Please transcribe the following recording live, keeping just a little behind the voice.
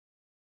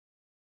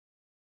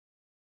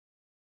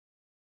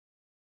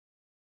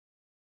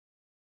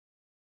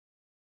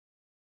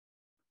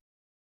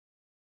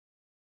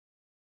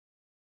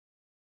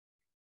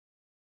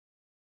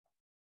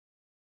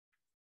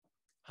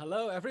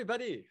Hello,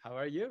 everybody. How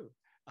are you?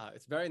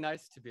 It's very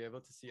nice to be able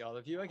to see all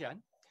of you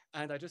again.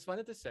 And I just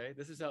wanted to say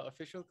this is our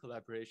official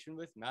collaboration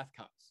with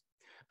MATHCOUNTS.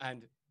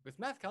 And with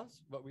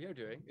MATHCOUNTS, what we are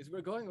doing is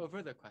we're going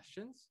over the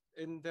questions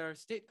in their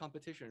state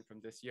competition from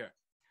this year.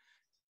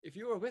 If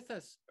you were with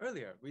us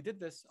earlier, we did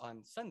this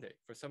on Sunday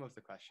for some of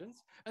the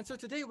questions. And so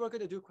today we're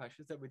going to do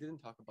questions that we didn't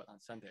talk about on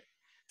Sunday.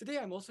 Today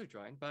I'm also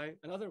joined by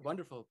another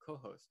wonderful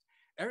co-host,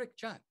 Eric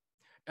Chan.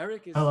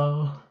 Eric is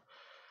Hello.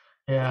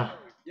 Yeah, Hey,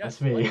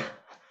 that's yes, me. wonderful.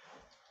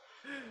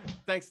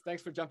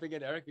 Thanks for jumping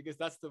in, Eric, because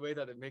that's the way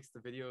that it makes the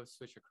video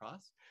switch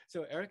across.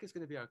 So Eric is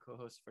going to be our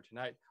co-host for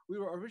tonight. We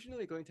were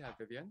originally going to have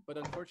Vivian, but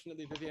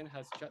unfortunately Vivian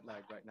has jet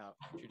lag right now.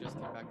 She just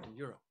came back from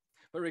Europe.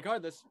 But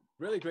regardless,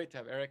 really great to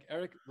have Eric.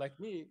 Eric, like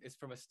me, is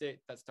from a state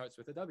that starts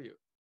with a W.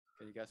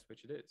 Can you guess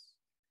which it is?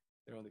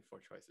 There are only 4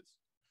 choices.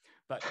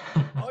 But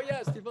oh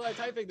yes, people are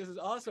typing. This is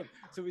awesome.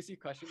 So we see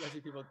questions. I see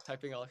people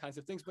typing all kinds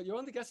of things. But you're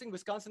only guessing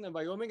Wisconsin and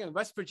Wyoming and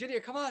West Virginia.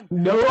 Come on.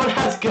 No one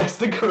has guessed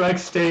the correct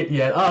state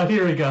yet. Oh,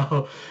 here we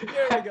go.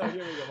 Here we go.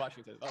 Here we go.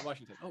 Washington.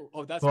 Washington.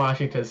 Oh, that's right.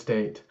 Washington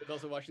State. It's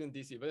also Washington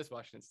D.C., but it's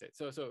Washington State.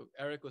 So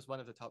Eric was one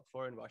of the top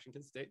 4 in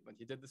Washington State when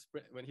he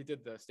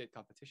did the state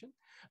competition,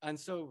 and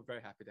so we're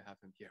very happy to have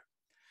him here.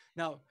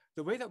 Now,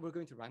 the way that we're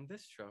going to run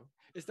this show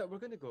is that we're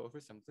going to go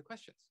over some of the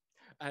questions,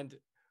 and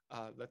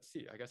let's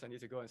see. I guess I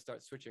need to go and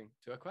start switching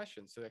to a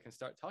question so I can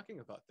start talking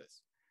about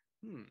this.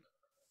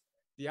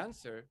 The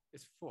answer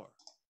is 4.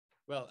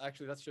 Well,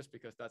 actually, that's just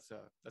because that's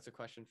a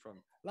question from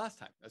last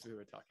time as we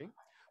were talking.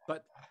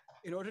 But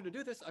in order to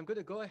do this, I'm going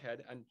to go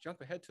ahead and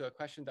jump ahead to a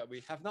question that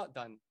we have not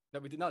done,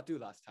 that we did not do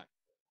last time.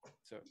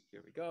 So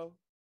here we go.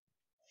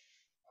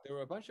 There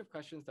were a bunch of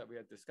questions that we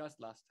had discussed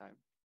last time.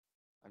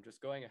 I'm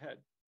just going ahead.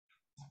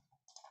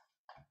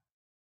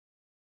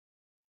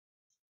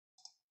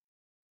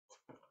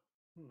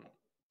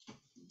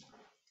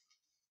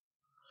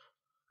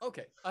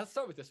 Okay, I'll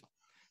start with this one.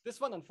 This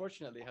one,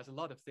 unfortunately, has a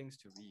lot of things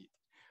to read.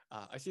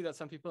 I see that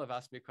some people have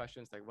asked me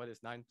questions like, what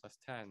is 9 plus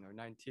 10 or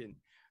 19?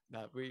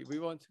 We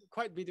won't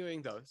quite be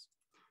doing those.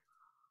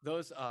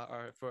 Those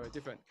are for a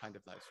different kind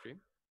of live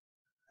stream.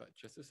 But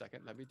just a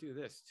second, let me do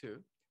this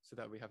too, so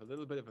that we have a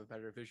little bit of a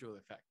better visual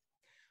effect.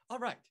 All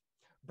right,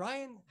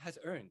 Brian has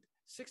earned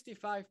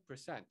 65%,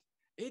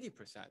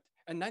 80%,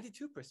 and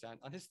 92%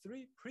 on his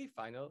 3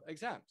 pre-final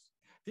exams.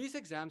 These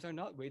exams are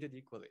not weighted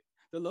equally.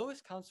 The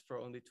lowest counts for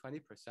only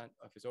 20%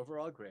 of his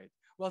overall grade,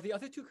 while the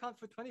other 2 count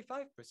for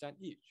 25%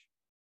 each.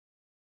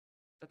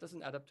 That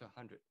doesn't add up to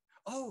 100.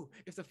 Oh,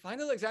 if the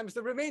final exam is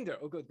the remainder.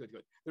 Oh, good.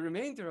 The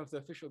remainder of the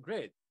official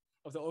grade,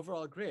 of the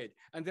overall grade,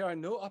 and there are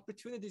no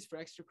opportunities for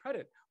extra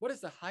credit. What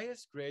is the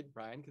highest grade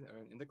Brian can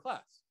earn in the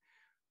class?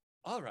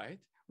 All right.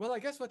 Well, I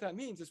guess what that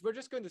means is we're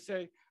just going to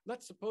say,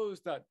 let's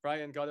suppose that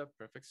Brian got a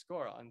perfect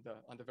score on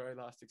the very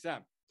last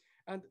exam.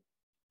 And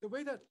the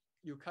way that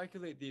you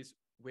calculate these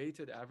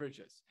weighted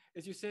averages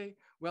is you say,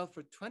 well,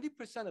 for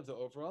 20% of the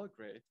overall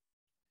grade,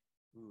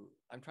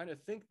 I'm trying to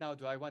think now,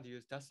 do I want to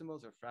use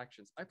decimals or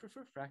fractions? I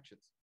prefer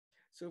fractions.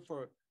 So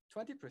for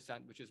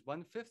 20%, which is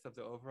 1/5 of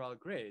the overall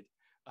grade,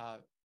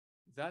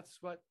 that's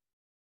what,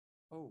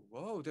 oh,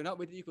 whoa, they're not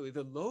weighted equally.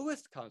 The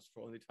lowest counts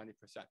for only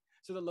 20%.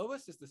 So the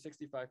lowest is the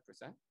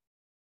 65%.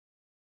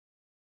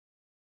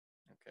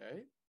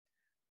 Okay,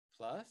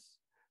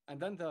 plus, and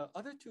then the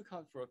other 2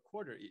 count for a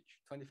quarter each,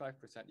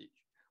 25%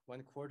 each.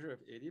 1/4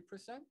 of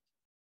 80%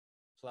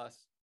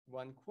 plus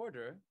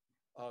 1/4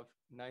 of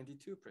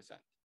 92%.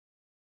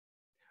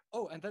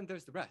 Oh, and then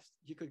there's the rest.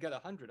 You could get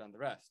 100 on the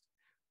rest.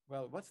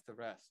 Well, what's the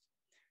rest?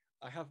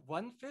 I have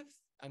 1/5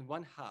 and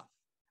 1/2.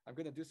 I'm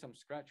going to do some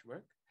scratch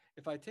work.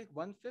 If I take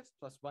 1/5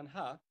 plus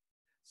 1/2,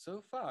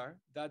 so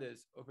far that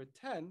is over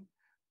 10,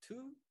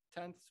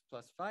 2/10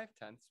 plus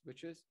 5/10,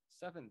 which is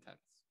 7/10.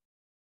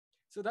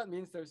 So that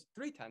means there's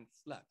 3/10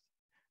 left.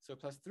 So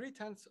plus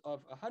 3/10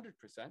 of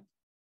 100%.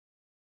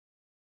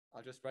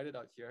 I'll just write it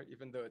out here,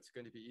 even though it's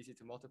going to be easy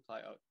to multiply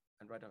out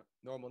and write a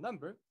normal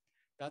number.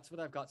 That's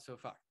what I've got so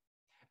far.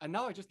 And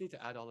now I just need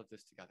to add all of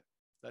this together.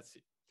 Let's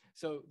see.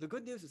 So the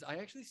good news is I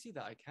actually see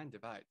that I can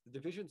divide. The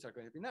divisions are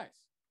going to be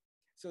nice.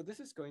 So this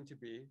is going to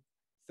be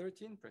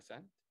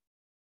 13%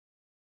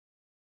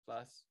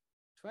 plus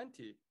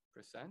 20%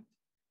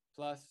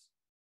 plus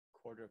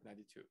quarter of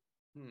 92.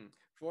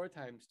 4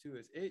 times 2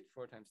 is 8,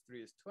 4 times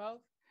 3 is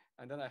 12,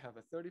 and then I have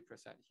a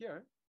 30%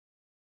 here.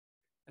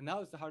 And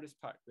now is the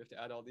hardest part. We have to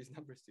add all these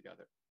numbers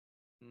together.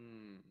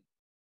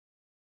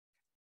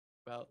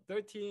 Well,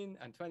 13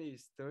 and 20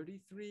 is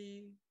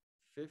 33,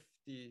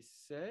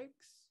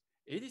 56,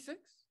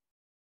 86?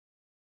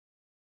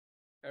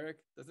 Eric,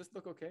 does this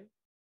look okay?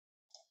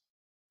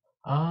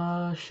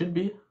 Should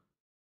be.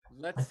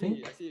 Let's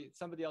see. I see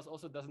somebody else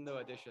also doesn't know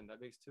addition.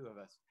 That makes 2 of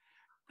us.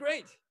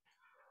 Great!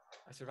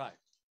 I survived.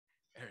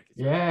 Eric, it's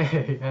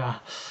yeah.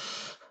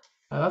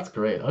 That's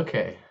great.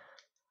 Okay.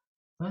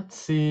 Let's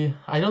see.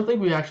 I don't think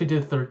we actually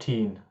did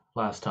 13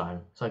 last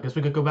time. So I guess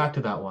we could go back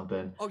to that one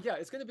then. Oh yeah,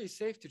 it's going to be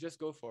safe to just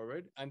go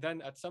forward. And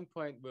then at some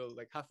point we'll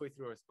like halfway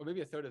through or maybe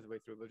a third of the way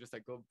through, we'll just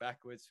like go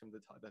backwards from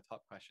the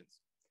top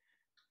questions.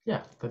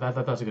 Yeah,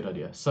 that's a good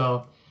idea.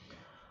 So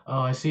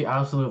Oh, I see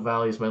absolute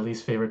value is my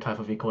least favorite type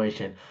of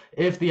equation.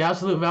 If the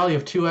absolute value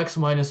of 2x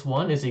minus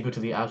 1 is equal to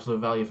the absolute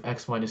value of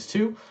x minus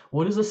 2,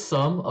 what is the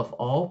sum of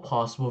all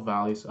possible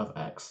values of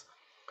x?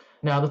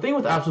 Now, the thing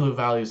with absolute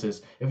values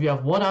is, if you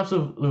have one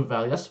absolute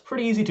value, that's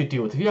pretty easy to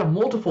deal with. If you have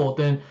multiple,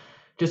 then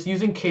just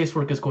using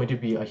casework is going to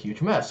be a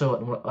huge mess. So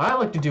what I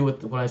like to do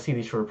when I see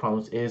these short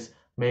problems is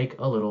make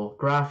a little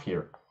graph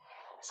here.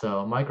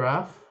 So my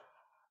graph,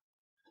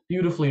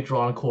 beautifully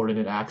drawn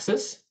coordinate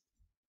axis.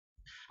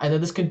 And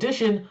then this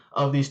condition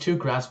of these two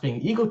graphs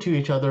being equal to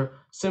each other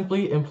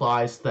simply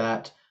implies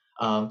that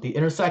the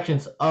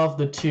intersections of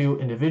the two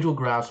individual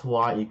graphs,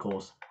 y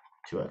equals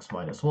 2x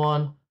minus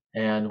 1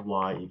 and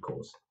y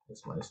equals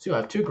x minus 2. I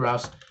have two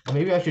graphs, and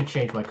maybe I should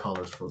change my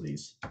colors for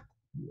these.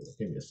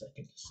 Give me a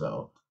second.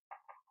 So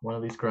one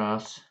of these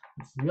graphs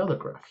is the other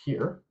graph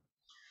here.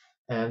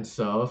 And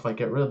so if I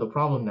get rid of the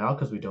problem now,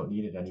 because we don't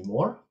need it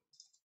anymore,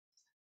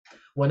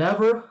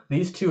 whenever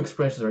these two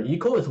expressions are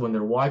equal is when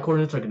their y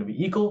coordinates are going to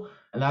be equal,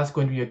 and that's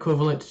going to be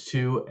equivalent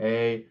to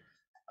a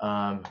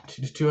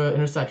to an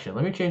intersection.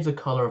 Let me change the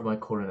color of my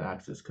coordinate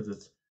axis because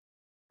it's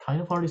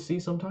kind of hard to see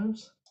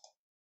sometimes.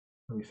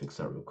 Let me fix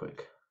that real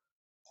quick.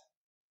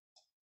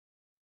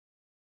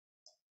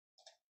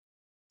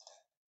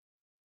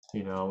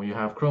 You know, when you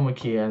have chroma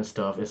key and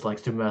stuff, it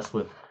likes to mess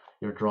with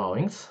your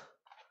drawings.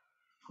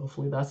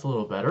 Hopefully that's a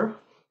little better.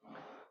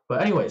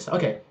 But anyways,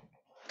 okay.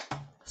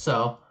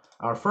 So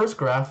our first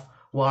graph,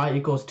 y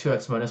equals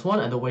 2x minus 1,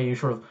 and the way you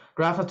sort of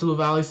graph absolute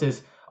values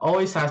is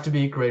always has to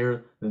be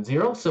greater than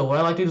 0. So what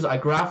I like to do is I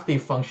graph the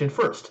function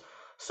first.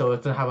 So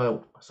it's gonna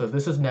have so if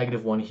this is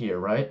 -1 here,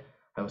 right?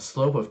 I have a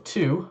slope of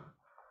 2,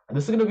 and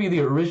this is gonna be the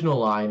original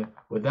line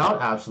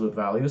without absolute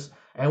values,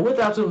 and with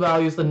absolute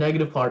values, the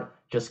negative part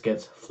just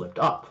gets flipped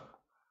up.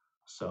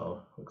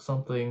 So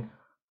something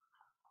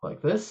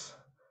like this.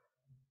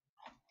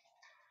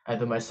 And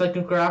then my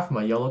second graph,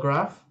 my yellow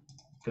graph,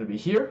 is gonna be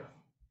here,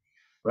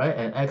 right?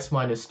 And x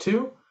minus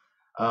 2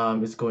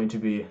 is going to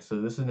be,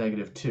 so this is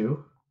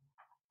 -2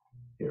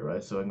 here,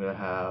 right? So I'm going to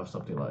have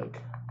something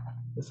like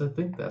this. I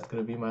think that's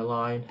going to be my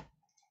line.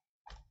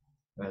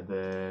 And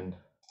then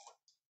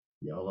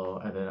yellow.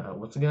 And then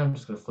once again, I'm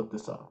just going to flip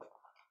this up.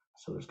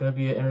 So there's going to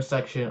be an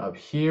intersection up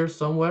here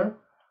somewhere,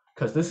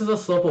 because this is a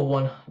slope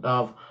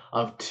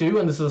of 2,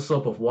 and this is a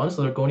slope of 1.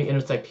 So they're going to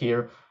intersect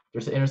here.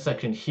 There's an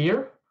intersection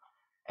here.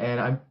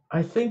 And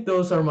I think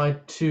those are my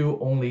two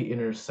only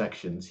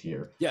intersections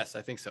here. Yes,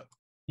 I think so.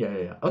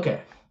 Yeah.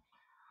 Okay.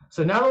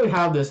 So now that we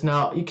have this,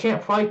 now you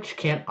probably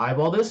can't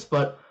eyeball this,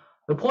 but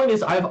the point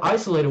is I've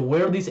isolated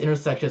where these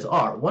intersections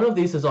are. One of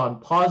these is on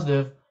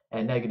positive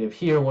and negative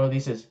here. One of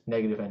these is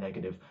negative and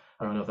negative.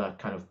 I don't know if that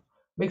kind of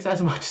makes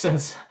as much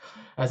sense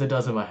as it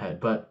does in my head.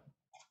 But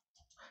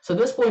so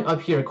this point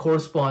up here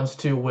corresponds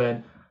to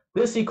when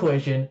this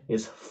equation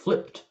is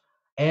flipped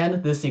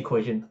and this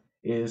equation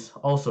is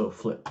also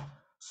flipped.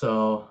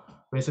 So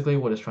basically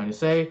what it's trying to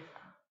say,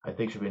 I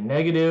think should be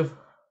negative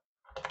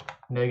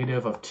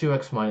of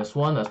 2x minus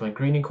 1. That's my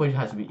green equation,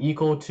 has to be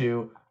equal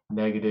to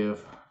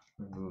negative,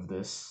 remove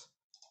this,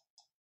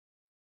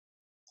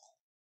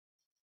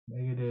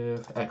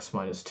 negative x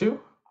minus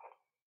 2.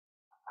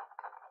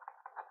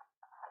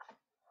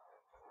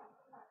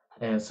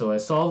 And so I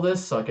solve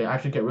this, so I can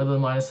actually get rid of the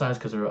minus signs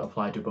because they're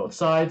applied to both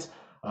sides.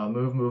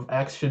 Move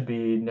x should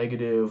be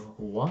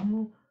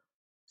 -1.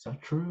 Is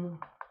that true?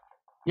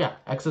 Yeah,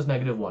 x is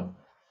 -1.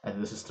 And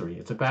this is 3.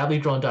 It's a badly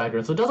drawn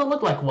diagram, so it doesn't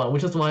look like 1,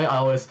 which is why I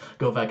always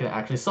go back and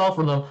actually solve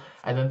for them.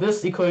 And then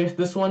this equation,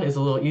 this one is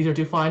a little easier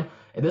to find.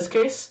 In this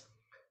case,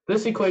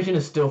 this equation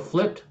is still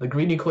flipped. The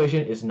green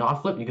equation is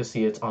not flipped. You can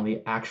see it's on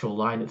the actual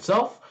line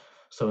itself.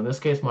 So in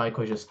this case, my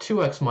equation is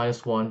 2x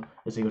minus 1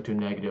 is equal to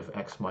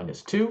 -x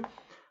minus 2.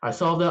 I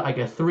solve that, I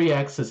get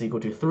 3x is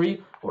equal to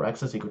 3, or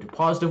x is equal to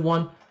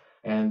 +1.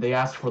 And they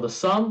ask for the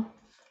sum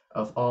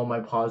of all my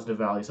positive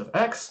values of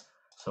x.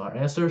 So our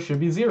answer should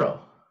be 0.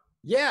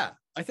 Yeah,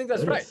 I think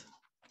that's right. Is.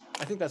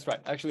 I think that's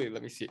right. Actually,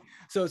 let me see.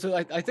 So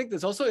I think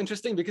that's also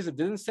interesting because it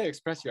didn't say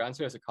express your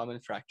answer as a common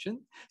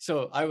fraction.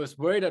 So I was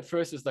worried at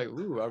first. It's like,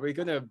 ooh, are we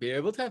going to be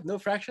able to have no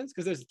fractions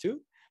because there's 2?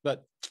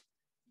 But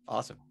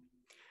awesome.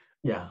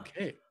 Yeah.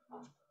 Okay.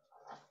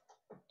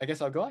 I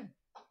guess I'll go on.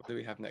 What do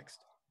we have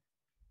next?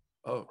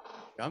 Oh,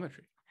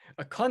 geometry.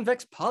 A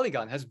convex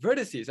polygon has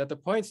vertices at the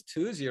points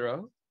 2,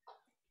 0,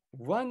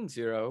 1,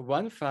 0,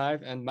 1,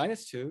 5, and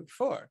 -2,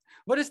 4.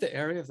 What is the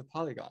area of the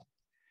polygon?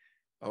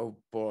 Oh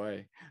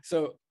boy.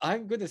 So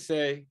I'm going to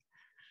say,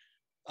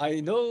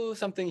 I know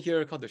something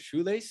here called the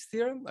shoelace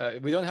theorem.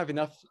 We don't have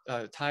enough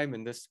time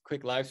in this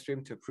quick live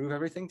stream to prove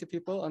everything to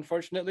people,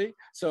 unfortunately.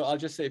 So I'll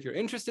just say, if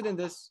you're interested in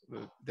this,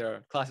 there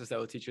are classes that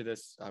will teach you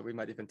this. We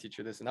might even teach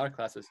you this in our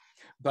classes,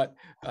 but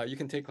you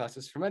can take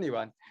classes from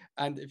anyone.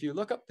 And if you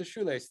look up the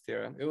shoelace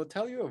theorem, it will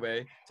tell you a way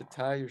to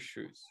tie your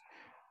shoes.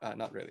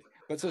 Not really.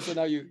 But so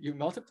now you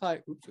multiply,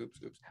 oops.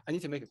 I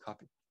need to make a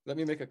copy. Let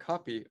me make a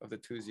copy of the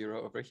 2,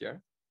 0 over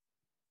here.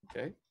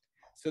 Okay,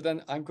 so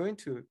then I'm going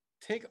to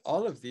take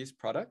all of these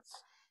products.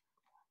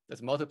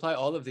 Let's multiply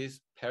all of these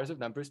pairs of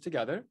numbers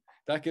together.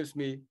 That gives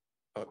me,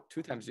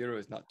 2 times 0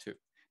 is not 2.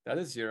 That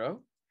is 0.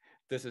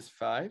 This is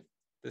 5.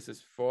 This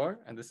is 4.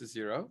 And this is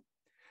 0.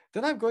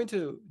 Then I'm going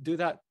to do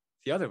that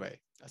the other way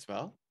as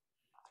well.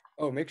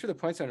 Oh, make sure the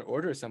points are in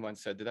order, someone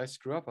said. Did I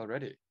screw up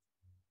already?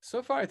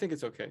 So far, I think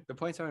it's okay. The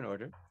points are in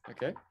order.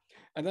 Okay.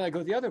 And then I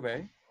go the other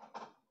way.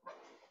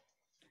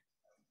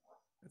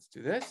 Let's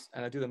do this.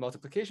 And I do the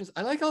multiplications.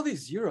 I like all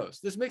these zeros.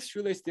 This makes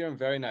shoelace theorem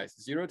very nice.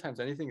 0 times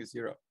anything is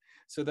 0.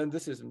 So then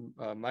this is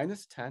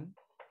minus 10.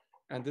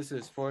 And this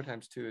is 4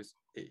 times 2 is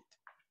 8.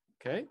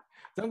 Okay.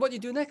 Then what you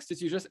do next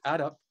is you just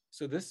add up.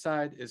 So this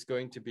side is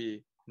going to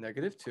be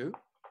negative 2.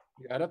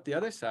 You add up the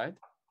other side.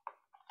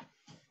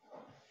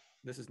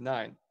 This is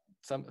 9.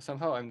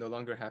 Somehow I'm no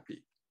longer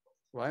happy.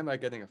 Why am I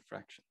getting a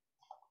fraction?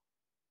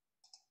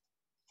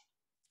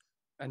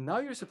 And now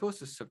you're supposed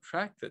to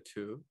subtract the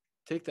 2,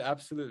 take the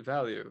absolute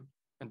value,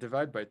 and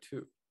divide by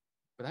 2.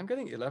 But I'm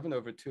getting 11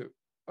 over 2.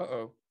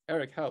 Uh-oh.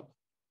 Eric, help.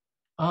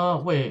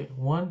 Wait.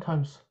 1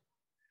 times...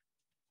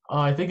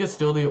 I think it's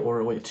still the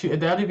order. Wait, 2.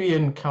 It had to be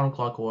in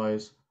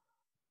counterclockwise.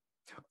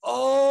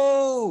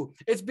 Oh!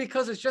 It's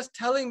because it's just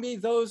telling me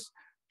those...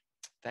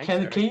 Thanks,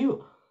 Eric. Can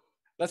you...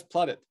 Let's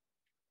plot it.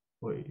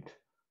 Wait.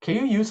 Can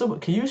you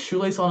use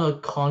shoelace on a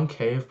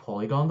concave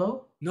polygon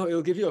though? No,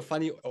 it'll give you a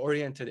funny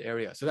oriented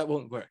area, so that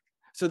won't work.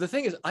 So the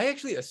thing is, I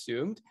actually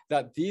assumed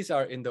that these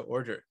are in the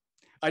order.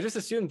 I just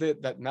assumed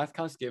that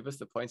MathCounts gave us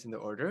the points in the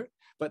order,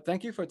 but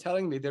thank you for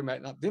telling me they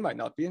might not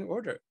be in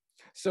order.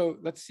 So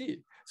let's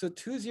see. So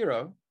 2,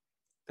 0,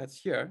 that's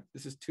here.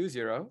 This is 2,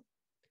 0.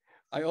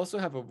 I also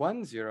have a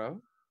 1,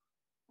 0.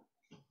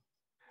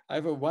 I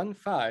have a 1,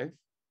 5.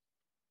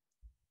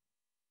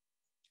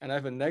 And I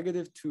have a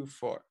negative 2,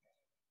 4.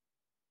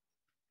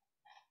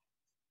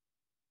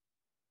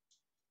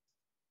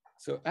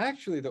 So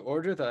actually, the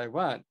order that I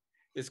want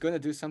is going to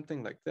do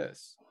something like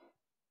this.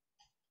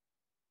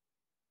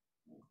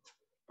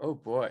 Oh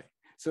boy.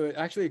 So it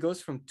actually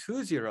goes from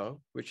 2,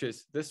 0, which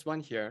is this one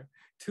here.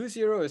 2,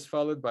 0 is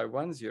followed by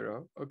 1,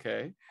 0.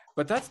 Okay.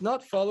 But that's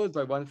not followed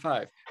by 1,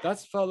 5.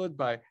 That's followed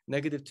by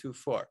negative 2,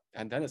 4.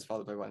 And then it's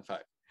followed by 1,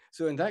 5.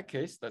 So in that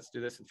case, let's do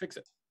this and fix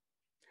it.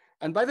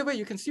 And by the way,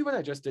 you can see what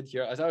I just did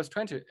here. As I was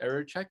trying to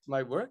error check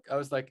my work, I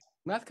was like,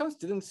 MathCounts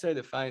didn't say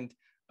to find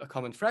a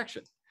common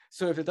fraction.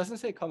 So if it doesn't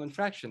say common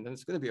fraction, then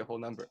it's going to be a whole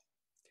number.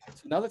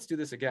 So now let's do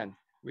this again.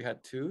 We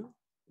had 2,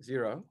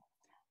 0,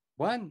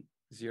 1,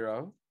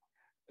 0,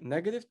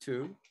 negative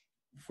 2,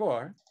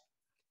 4,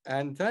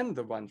 and then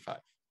the 1, 5.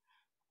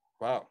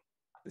 Wow,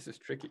 this is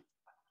tricky.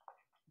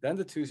 Then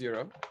the 2,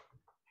 0.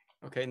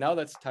 Okay, now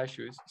let's tie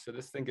shoes. So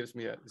this thing gives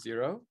me a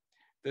 0.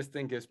 This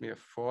thing gives me a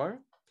 4.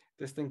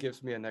 This thing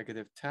gives me a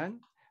negative 10.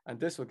 And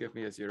this will give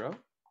me a 0.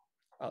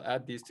 I'll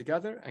add these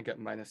together and get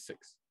minus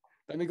 6.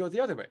 Let me go the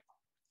other way.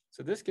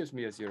 So this gives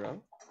me a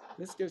 0.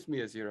 This gives me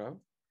a 0.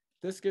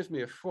 This gives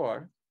me a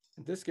 4.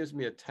 And this gives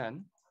me a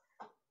 10.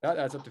 That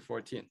adds up to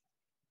 14.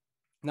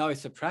 Now I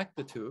subtract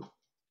the 2.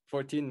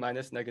 14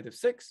 minus negative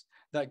 6.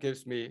 That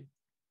gives me,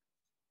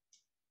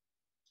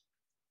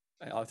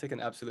 I'll take an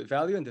absolute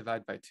value and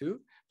divide by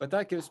 2. But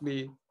that gives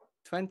me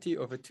 20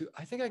 over 2.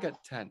 I think I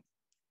get 10.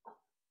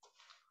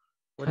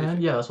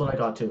 10? Yeah, that's what I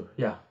got too.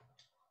 Yeah.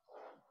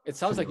 It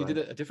sounds like you did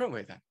it a different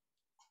way then.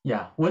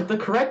 Yeah, with the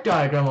correct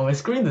diagram on my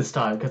screen this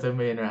time, because I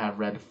may not have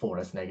read 4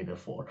 as negative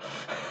 4.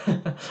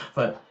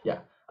 But yeah,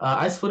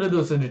 I split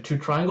those into 2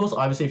 triangles.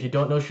 Obviously, if you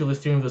don't know shoelace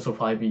theorem, this will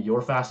probably be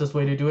your fastest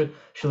way to do it.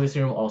 Shoelace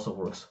theorem also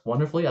works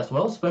wonderfully as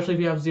well, especially if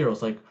you have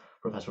zeros, like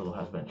Professor Loh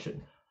has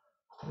mentioned.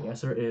 The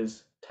answer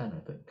is 10, I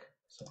think.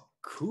 So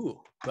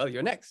cool. Well,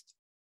 you're next.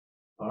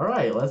 All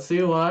right, let's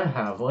see what I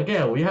have. Well,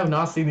 again, we have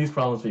not seen these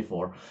problems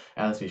before,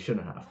 as we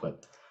shouldn't have,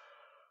 but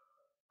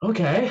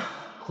okay.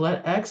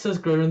 Let x is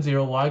greater than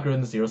 0, y greater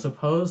than 0.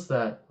 Suppose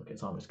that, okay,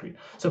 it's on my screen.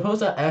 Suppose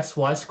that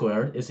xy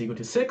squared is equal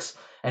to 6,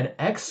 and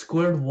x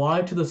squared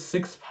y to the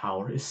 6th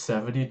power is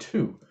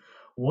 72.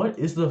 What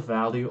is the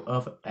value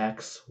of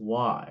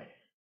xy?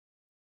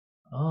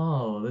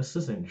 Oh, this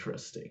is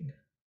interesting.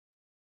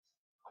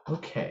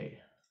 Okay.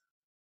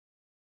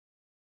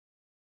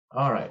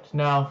 All right,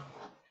 now,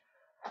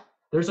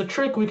 there's a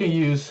trick we can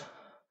use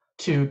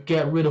to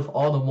get rid of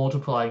all the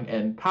multiplying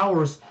and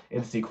powers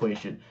in this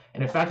equation.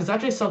 And in fact, it's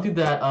actually something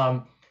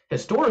that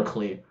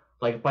historically,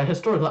 like by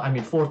historical, I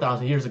mean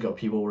 4,000 years ago,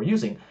 people were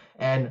using.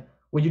 And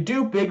when you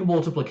do big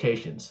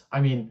multiplications, I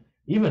mean,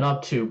 even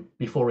up to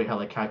before we had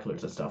like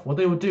calculators and stuff, what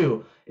they would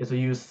do is they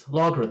use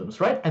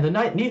logarithms, right? And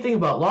the neat thing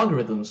about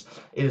logarithms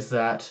is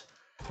that,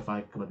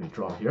 let me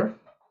draw here,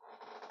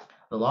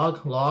 the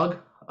log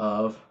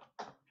of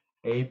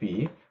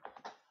AB,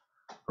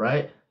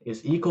 right,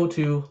 is equal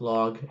to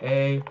log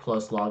A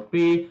plus log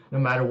B, no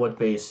matter what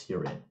base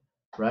you're in,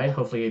 right?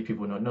 Hopefully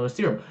people don't know this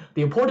theorem.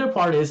 The important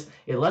part is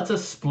it lets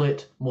us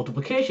split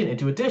multiplication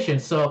into addition.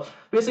 So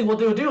basically what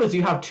they'll do is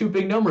you have 2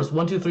 big numbers,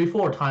 1, 2, 3,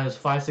 4 times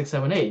 5, 6,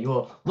 7, 8. You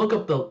will look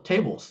up the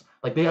tables.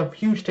 Like they have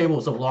huge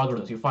tables of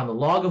logarithms. You find the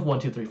log of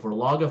 1, 2, 3, 4,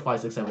 log of 5,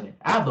 6, 7, 8.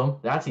 Add them,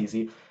 that's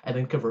easy, and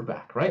then convert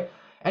back, right?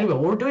 Anyway,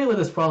 what we're doing with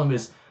this problem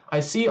is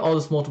I see all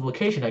this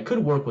multiplication. I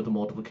could work with the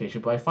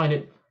multiplication, but I find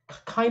it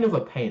kind of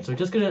a pain. So we're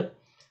just going to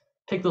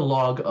take the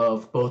log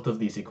of both of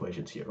these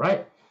equations here,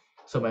 right?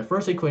 So my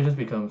first equation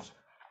becomes,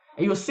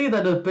 and you'll see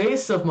that the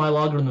base of my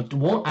logarithm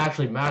won't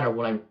actually matter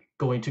when I'm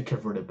going to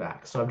convert it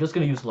back. So I'm just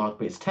going to use log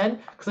base 10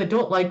 because I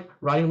don't like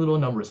writing little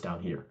numbers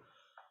down here.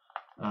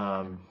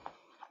 And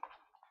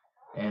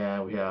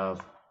we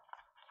have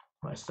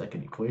my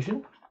second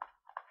equation.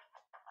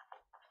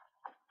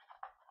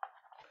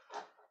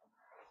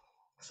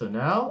 So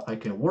now I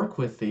can work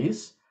with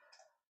these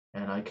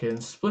and I can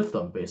split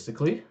them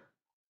basically.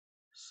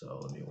 So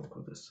let me work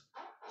with this.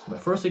 So my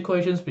first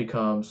equation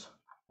becomes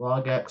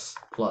log x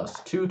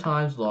plus 2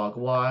 times log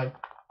y,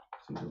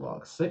 so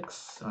log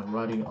 6. I'm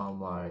writing on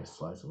my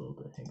slides a little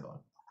bit, hang on.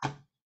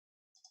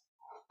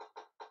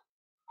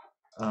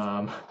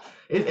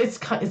 It's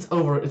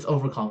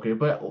overcomplicated,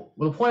 but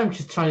the point I'm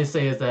just trying to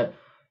say is that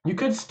you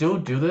could still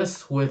do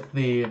this with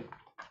the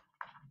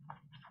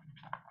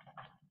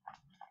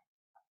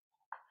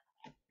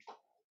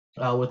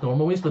with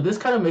normal means, but this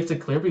kind of makes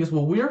it clear because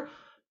when we're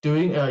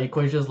doing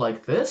equations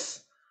like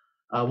this,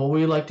 what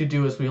we like to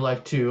do is we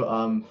like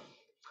to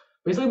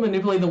basically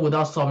manipulate them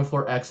without solving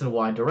for x and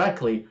y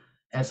directly.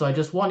 And so I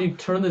just want to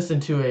turn this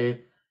into a,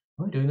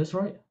 am I doing this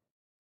right?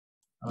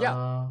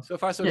 Yeah, so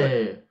far so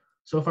good. Yeah.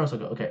 So far so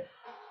good, okay.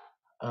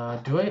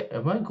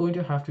 Am I going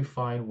to have to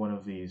find one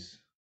of these?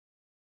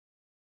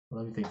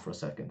 Let me think for a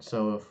second.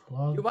 So if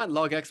log... You want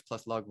log x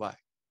plus log y.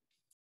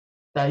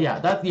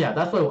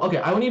 That's what, okay,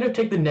 I will need to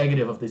take the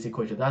negative of this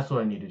equation. That's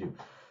what I need to do.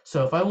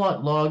 So if I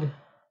want log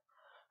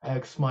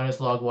x minus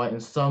log y in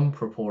some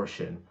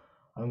proportion,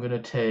 I'm going to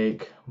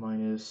take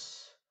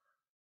minus,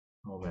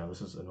 oh man,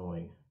 this is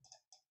annoying.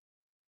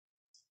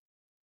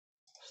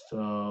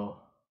 So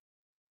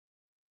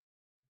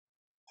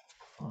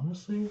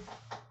honestly,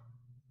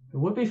 it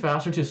would be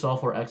faster to solve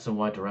for x and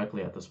y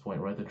directly at this point,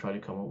 right, to try to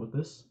come up with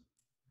this.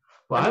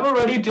 But I've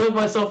already dug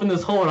myself in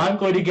this hole and I'm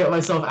going to get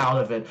myself out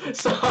of it.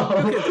 So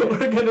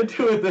we're going to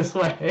do it this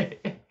way.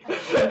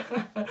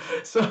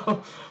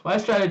 So my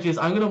strategy is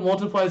I'm going to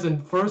multiply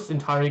this first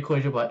entire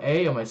equation by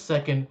a and my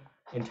second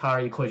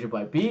entire equation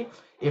by b.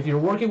 If you're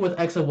working with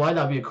x and y,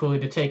 that would be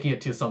equivalent to taking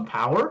it to some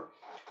power.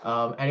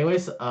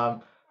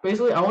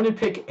 Basically, I want to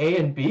pick a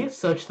and b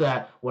such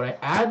that when I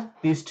add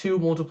these two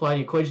multiplied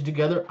equations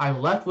together,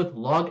 I'm left with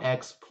log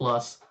x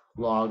plus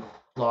log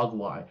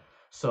y.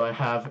 So I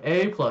have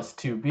a plus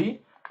 2b,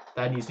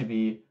 that needs to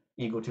be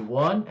equal to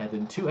 1, and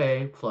then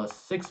 2a plus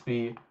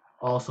 6b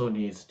also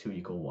needs to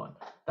equal 1.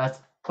 That's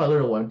quite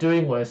literally what I'm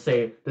doing when I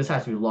say this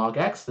has to be log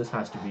x, this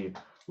has to be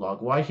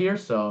log y here.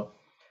 So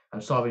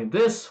I'm solving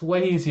this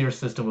way easier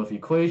system of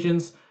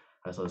equations.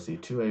 So let's see,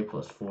 2a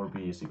plus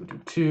 4b is equal to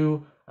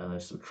 2, and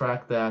let's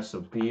subtract that. So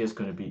b is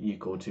going to be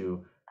equal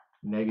to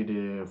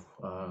negative,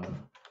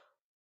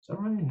 is that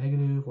right?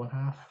 Negative 1/2?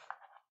 I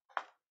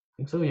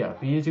think so, yeah.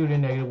 B is equal to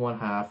negative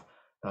 1/2.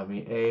 That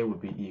means a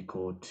would be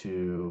equal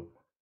to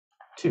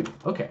 2.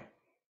 Okay.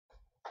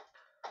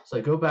 So I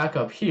go back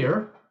up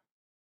here.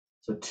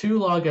 So 2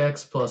 log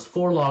x plus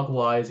 4 log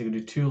y is equal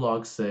to 2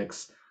 log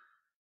 6.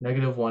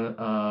 Negative 1.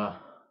 Okay,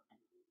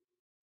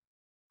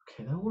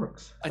 that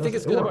works. I think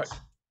it's going to work.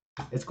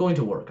 It's going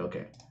to work.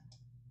 Okay.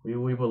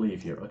 We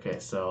believe here. Okay,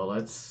 so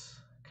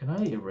let's. Can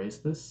I erase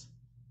this?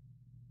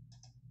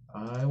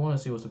 I want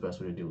to see what's the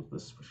best way to deal with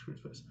this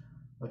space.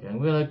 Okay,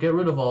 I'm going to get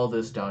rid of all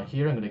this down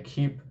here. I'm going to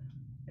keep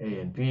a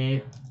and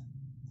b.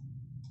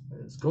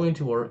 It's going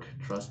to work,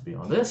 trust me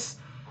on this.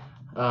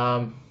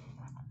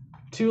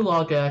 2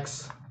 log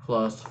x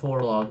plus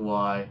 4 log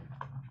y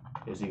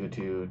is equal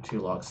to 2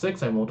 log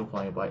 6. I'm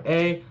multiplying it by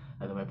a,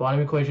 and then my bottom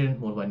equation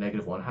multiplied by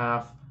negative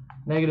 1/2.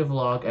 Negative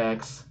log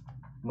x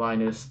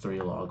minus 3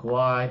 log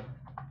y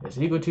is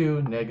equal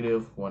to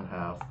negative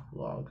 1/2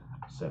 log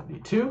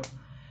 72.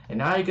 And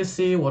now you can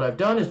see what I've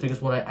done is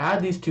because when I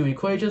add these two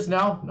equations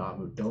now,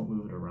 don't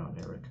move it around,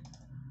 Eric.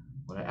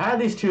 When I add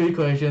these two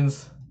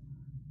equations,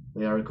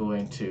 they are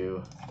going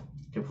to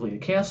completely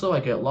cancel. I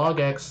get log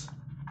x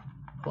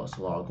plus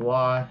log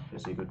y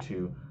is equal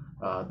to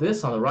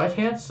this on the right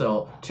hand.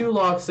 So 2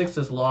 log 6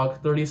 is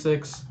log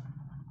 36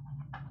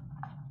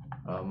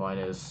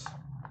 minus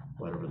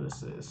whatever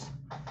this is.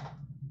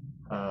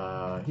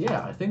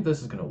 Yeah, I think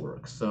this is going to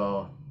work.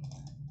 So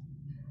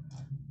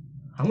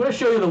I'm going to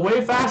show you the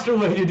way faster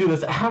way to do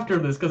this after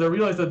this because I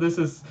realized that this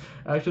is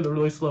actually the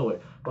really slow way.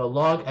 But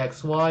log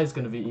xy is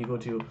going to be equal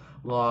to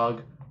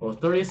log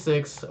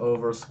 36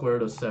 over square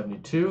root of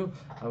 72.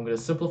 I'm going to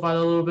simplify it a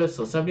little bit.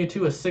 So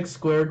 72 is 6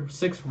 squared,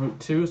 6 root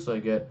 2. So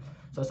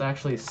that's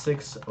actually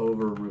 6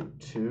 over root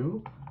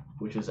 2,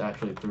 which is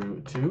actually 3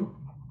 root 2.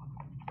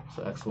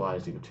 So xy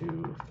is equal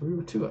to 3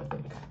 root 2, I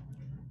think.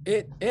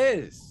 It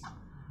is.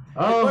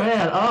 Oh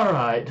man, all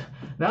right.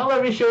 Now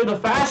let me show you the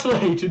fast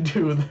way to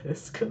do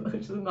this, because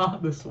it's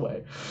not this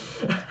way.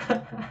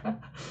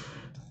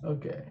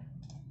 Okay.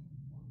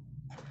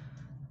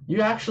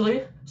 You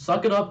actually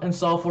suck it up and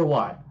solve for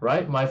y,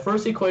 right? My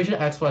first equation,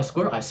 xy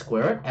squared, I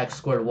square it. X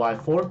squared y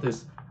fourth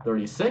is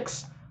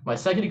 36. My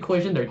second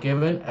equation, they're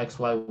given x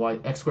squared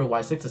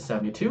y 6 is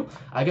 72.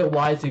 I get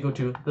y is equal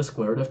to the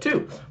square root of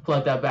 2.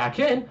 Plug that back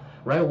in.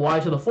 right? Y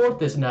to the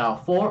fourth is now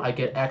 4. I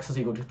get x is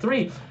equal to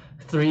 3.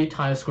 3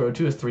 times square root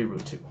 2 is 3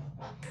 root 2.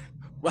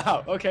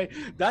 Wow. Okay,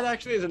 that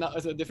actually is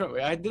a different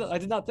way. I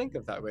did not think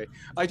of that way.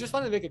 I just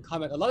wanted to make a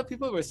comment. A lot of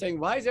people were saying,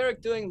 "Why is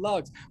Eric doing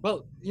logs?"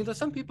 Well,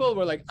 some people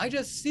were like, "I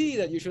just see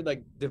that you should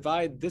like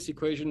divide this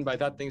equation by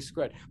that thing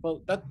squared."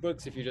 Well, that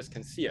works if you just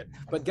can see it,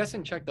 but guess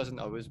and check doesn't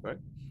always work.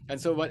 And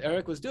so what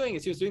Eric was doing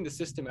is he was doing the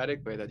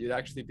systematic way that you'd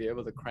actually be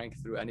able to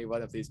crank through any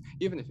one of these,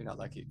 even if you're not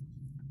lucky.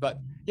 But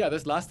yeah,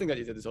 this last thing that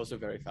he did is also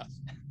very fast.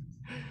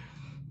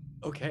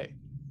 Okay,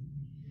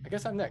 I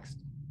guess I'm next.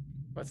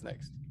 What's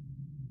next?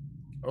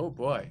 Oh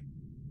boy,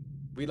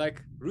 we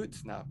like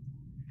roots now.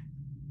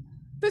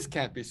 This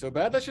can't be so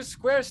bad. Let's just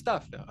square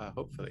stuff now,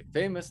 hopefully.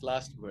 Famous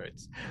last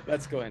words.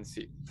 Let's go and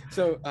see.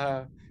 So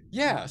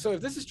yeah, so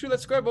if this is true,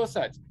 let's square both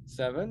sides.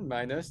 7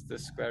 minus the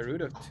square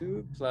root of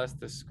 2 plus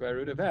the square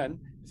root of n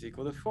is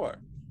equal to 4.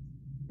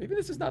 Maybe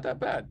this is not that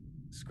bad.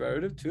 Square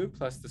root of 2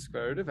 plus the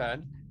square root of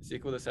n is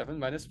equal to 7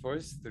 minus 4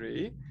 is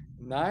 3.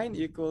 9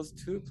 equals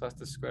 2 plus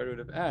the square root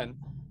of n.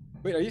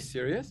 Wait, are you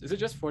serious? Is it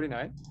just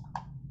 49?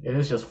 It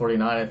is just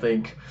 49, I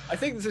think. I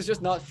think this is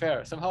just not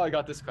fair. Somehow I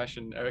got this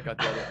question, Eric got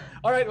the other.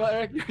 All right, well,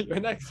 Eric, you're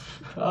next.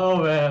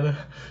 Oh, man.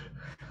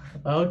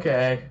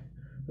 Okay,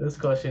 this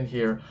question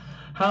here.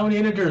 How many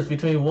integers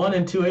between 1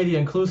 and 280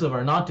 inclusive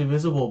are not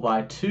divisible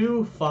by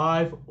 2,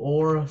 5,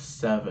 or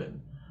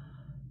 7?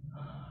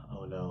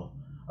 Oh, no.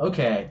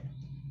 Okay,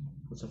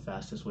 what's the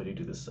fastest way to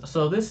do this?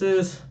 So this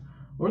is,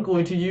 we're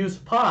going to use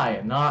pi,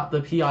 not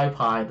the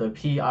PI the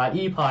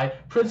PIE pi,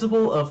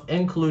 principle of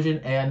inclusion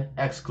and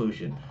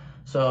exclusion.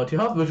 So to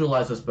help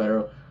visualize this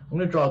better, I'm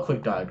going to draw a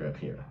quick diagram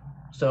here.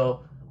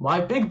 So my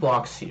big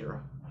box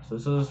here, so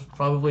this is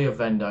probably a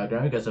Venn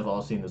diagram. You guys have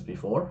all seen this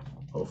before,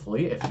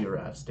 hopefully, if you're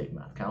at State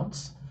Math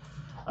Counts.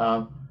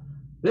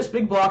 This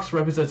big box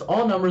represents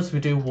all numbers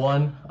between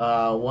 1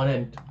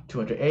 and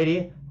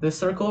 280. This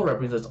circle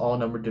represents all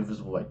numbers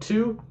divisible by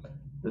 2.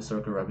 This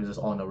circle represents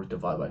all numbers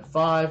divided by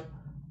 5.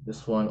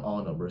 This one,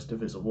 all numbers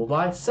divisible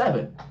by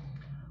 7.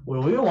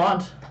 What do we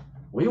want?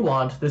 We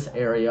want this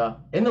area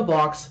in the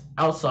box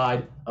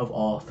outside of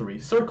all 3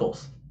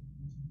 circles.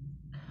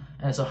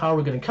 And so how are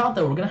we going to count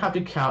that? We're going to have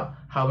to count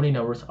how many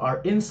numbers are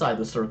inside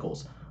the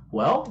circles.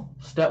 Well,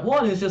 step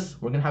 1 is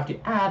just we're going to have to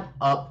add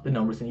up the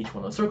numbers in each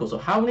one of the circles. So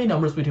how many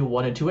numbers between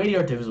 1 and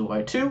 280 are divisible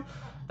by 2?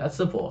 That's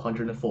simple,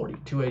 140.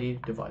 280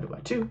 divided by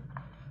 2.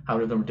 How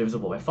many of them are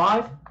divisible by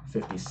 5?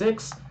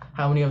 56.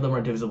 How many of them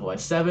are divisible by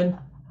 7?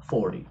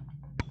 40.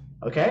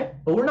 Okay,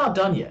 but we're not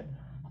done yet.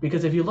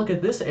 Because if you look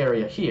at this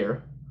area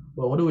here,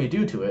 well, what do we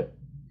do to it?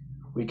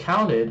 We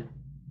counted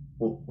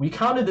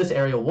this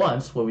area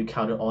once when we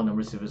counted all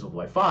numbers divisible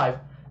by 5.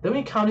 Then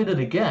we counted it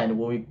again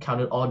when we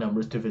counted all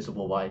numbers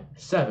divisible by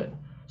 7.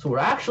 So we're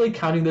actually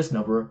counting this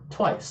number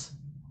twice,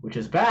 which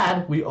is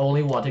bad. We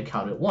only want to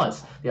count it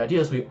once. The idea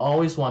is we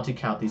always want to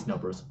count these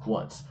numbers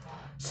once.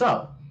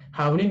 So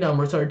how many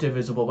numbers are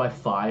divisible by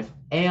 5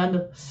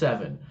 and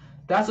 7?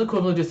 That's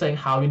equivalent to saying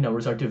how many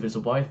numbers are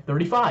divisible by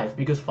 35,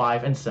 because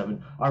 5 and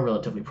 7 are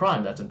relatively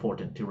prime. That's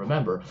important to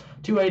remember.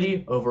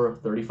 280 over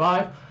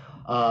 35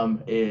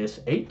 is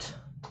 8.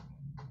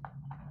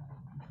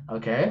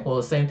 Okay, well,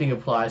 the same thing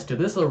applies to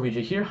this little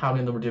region here. How many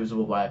of them are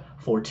divisible by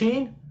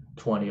 14?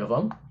 20 of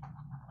them.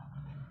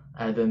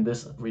 And then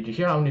this region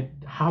here,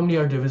 how many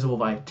are divisible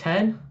by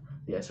 10?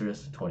 The answer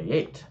is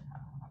 28.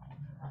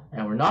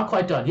 And we're not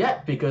quite done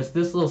yet, because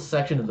this little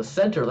section in the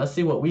center, let's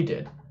see what we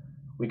did.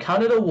 We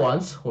counted it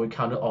once when we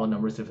counted all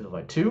numbers divisible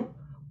by 2,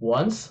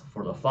 once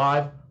for the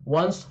 5,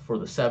 once for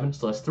the 7,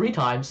 so that's 3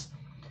 times.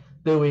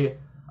 Then we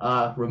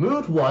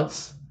removed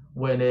once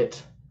when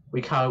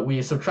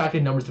we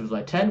subtracted numbers divisible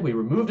by 10. We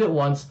removed it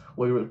once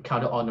when we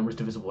counted all numbers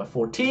divisible by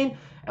 14,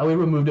 and we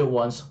removed it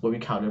once when we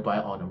counted by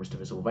all numbers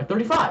divisible by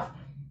 35.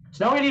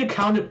 So now we need to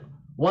count it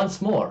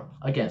once more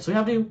again. So we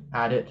have to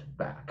add it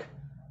back.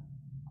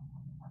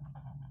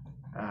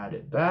 Add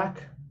it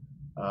back.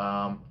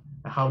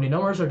 How many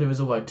numbers are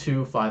divisible by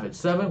 2, 5, and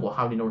 7? Well,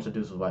 how many numbers are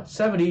divisible by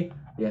 70?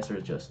 The answer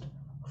is just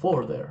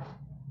 4 there.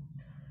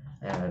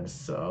 And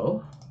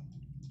so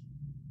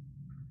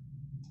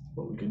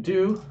what we can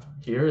do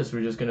here is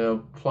we're just going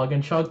to plug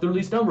and chug through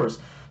these numbers.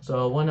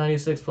 So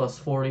 196 plus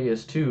 40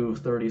 is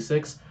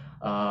 236.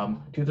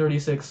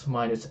 236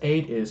 minus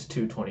 8 is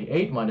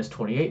 228. Minus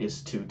 28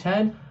 is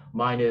 210.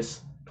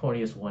 Minus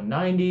 20 is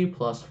 190.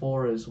 Plus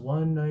 4 is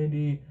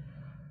 190.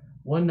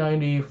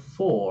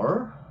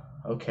 194.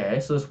 Okay,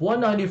 so there's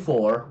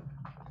 194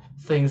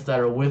 things that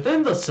are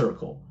within the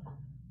circle.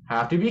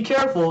 Have to be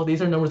careful.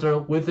 These are numbers that are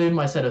within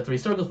my set of 3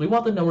 circles. We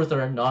want the numbers that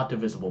are not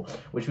divisible,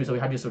 which means that we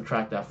have to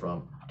subtract that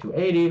from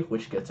 280,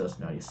 which gets us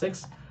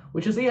 96,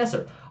 which is the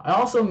answer. I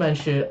also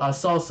mentioned, I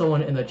saw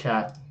someone in the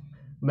chat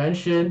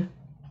mention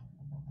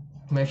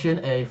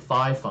a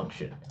phi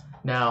function.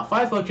 Now,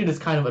 phi function is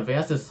kind of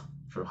advanced, it's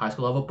for high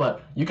school level,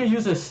 but you can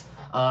use this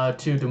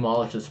to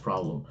demolish this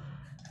problem.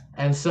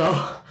 And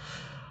so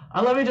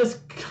let me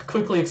just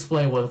quickly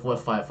explain what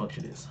phi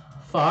function is.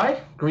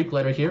 Phi, Greek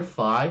letter here,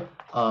 phi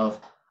of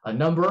a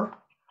number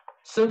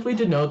simply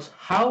denotes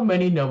how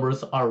many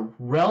numbers are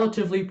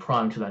relatively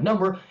prime to that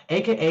number,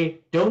 aka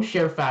don't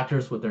share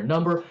factors with their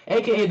number,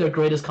 aka their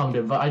greatest common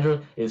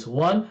divisor is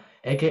 1,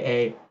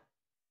 aka,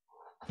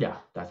 yeah,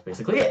 that's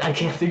basically it. I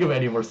can't think of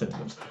any more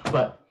synonyms.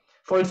 But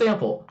for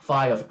example,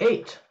 phi of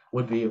 8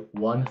 would be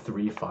 1,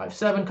 3, 5,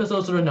 7, because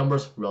those are the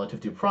numbers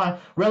relatively prime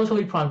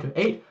to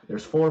 8.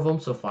 There's 4 of them,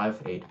 so phi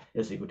of 8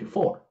 is equal to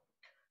 4.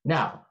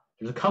 Now,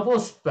 there's a couple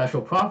of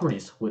special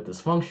properties with this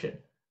function.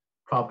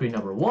 Property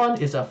number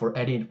 1 is that for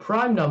any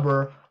prime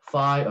number,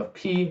 phi of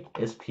p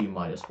is p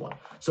minus 1.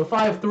 So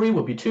phi of 3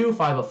 would be 2,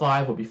 phi of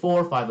 5 would be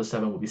 4, phi of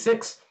 7 would be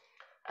 6.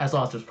 As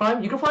long as there's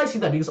prime, you can probably see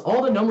that because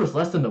all the numbers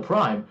less than the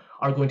prime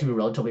are going to be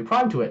relatively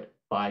prime to it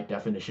by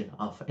definition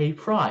of a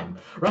prime,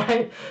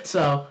 right?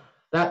 So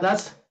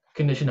that's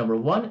condition number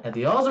 1. And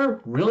the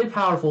other really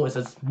powerful is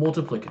it's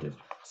multiplicative.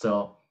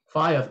 So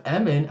phi of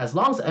mn, as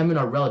long as mn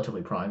are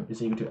relatively prime,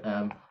 is equal to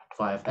m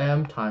phi of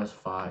m times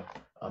phi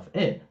of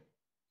n.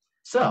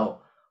 So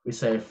we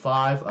say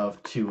phi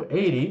of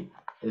 280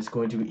 is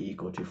going to be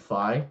equal to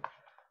phi.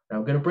 Now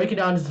we're going to break it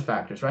down into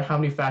factors, right? How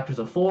many factors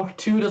of 4?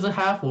 2 does it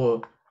have?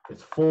 Well,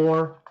 it's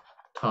 4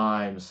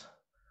 times,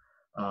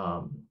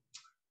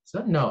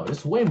 no,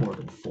 it's way more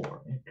than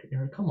 4.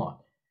 Come on.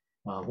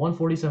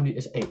 140, 70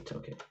 is 8.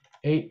 Okay,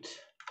 8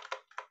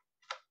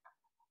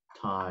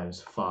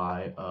 times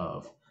phi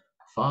of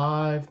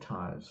 5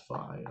 times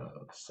phi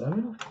of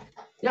 7.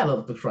 Yeah, that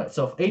looks right.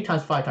 So 8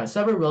 times 5 times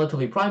 7,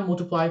 relatively prime,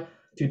 multiply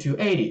to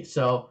 280.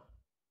 So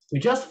we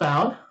just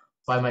found,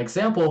 by my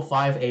example,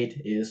 phi of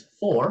 8 is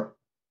 4.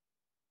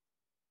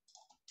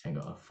 Hang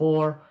on,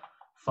 4.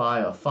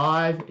 Phi of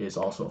 5 is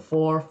also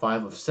 4. Phi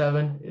of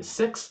 7 is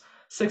 6.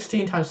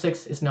 16 times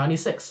 6 is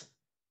 96.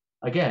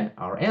 Again,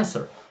 our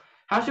answer.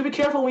 Have to be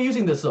careful when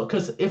using this though,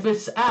 because if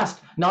it's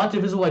asked not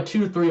divisible by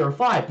 2, 3, or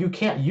 5, you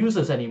can't use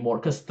this anymore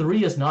because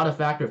 3 is not a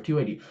factor of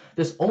 280.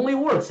 This only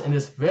works in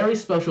this very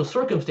special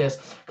circumstance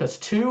because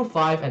 2,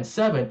 5, and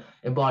 7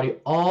 embody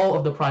all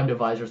of the prime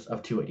divisors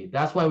of 280.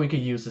 That's why we could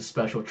use this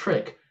special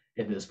trick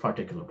in this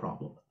particular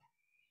problem.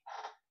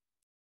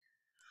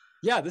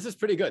 Yeah, this is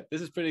pretty good. This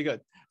is pretty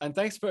good. And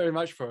thanks very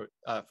much for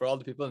all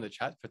the people in the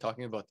chat for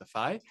talking about the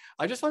phi.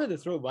 I just wanted to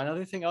throw one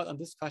other thing out on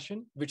this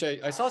question, which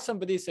I saw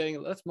somebody saying,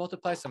 let's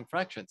multiply some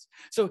fractions.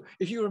 So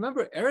if you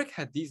remember, Eric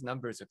had these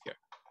numbers up here.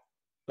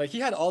 Like he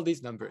had all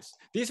these numbers.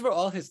 These were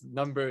all his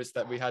numbers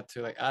that we had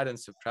to like add and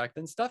subtract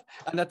and stuff.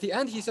 And at the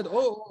end, he said,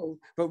 oh,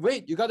 but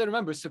wait, you got to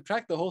remember,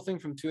 subtract the whole thing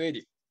from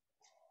 280.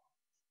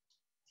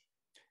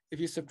 If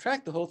you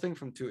subtract the whole thing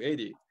from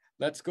 280,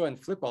 let's go and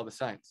flip all the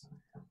signs.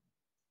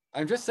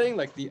 I'm just saying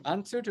like the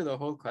answer to the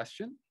whole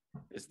question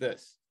is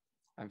this.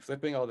 I'm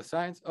flipping all the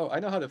signs. Oh,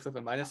 I know how to flip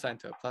a minus sign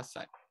to a plus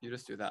sign. You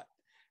just do that.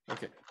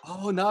 Okay.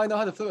 Oh, now I know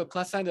how to flip a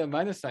plus sign to a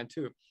minus sign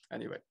too.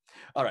 Anyway.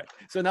 All right.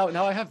 So now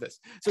I have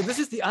this. So this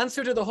is the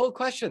answer to the whole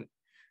question.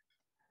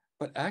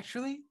 But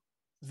actually,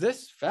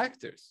 this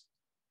factors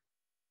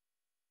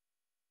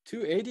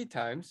 280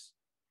 times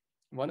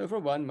 1 over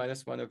 1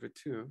 minus 1 over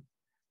 2,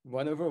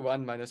 1 over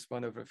 1 minus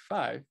 1 over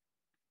 5,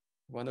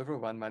 1 over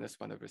 1 minus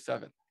 1 over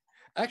 7.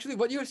 Actually,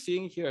 what you're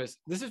seeing here is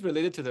this is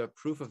related to the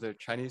proof of the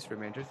Chinese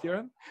remainder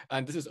theorem.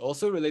 And this is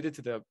also related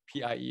to the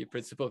PIE,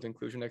 principle of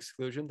inclusion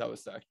exclusion.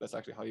 That's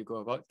actually how you go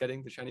about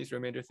getting the Chinese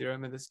remainder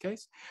theorem in this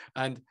case.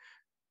 And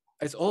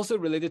it's also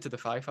related to the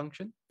phi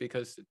function,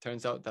 because it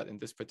turns out that in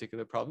this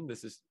particular problem,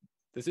 this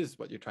is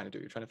what you're trying to do.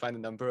 You're trying to find a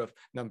number of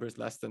numbers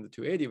less than the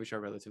 280, which are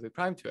relatively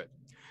prime to it.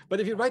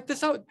 But if you write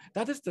this out,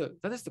 that is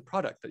the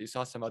product that you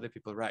saw some other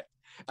people write.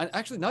 And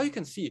actually, now you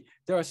can see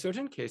there are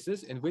certain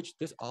cases in which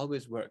this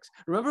always works.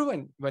 Remember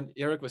when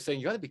Eric was saying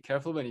you got to be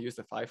careful when you use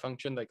the phi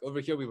function? Like over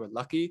here, we were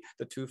lucky.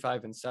 The 2,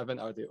 5, and 7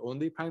 are the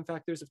only prime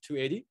factors of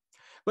 280.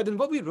 But in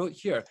what we wrote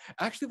here,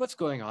 actually what's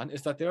going on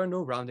is that there are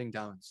no rounding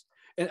downs.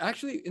 And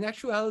actually, in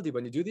actuality,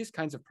 when you do these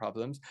kinds of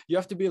problems, you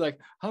have to be like,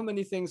 how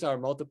many things are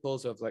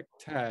multiples of like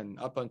 10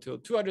 up until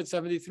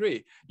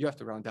 273? You have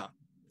to round down.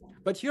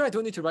 But here I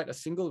don't need to write a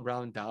single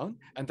round down,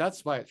 and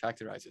that's why it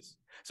factorizes.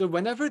 So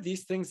whenever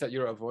these things that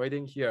you're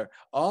avoiding here,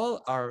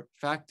 all are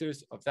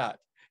factors of that,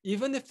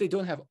 even if they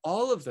don't have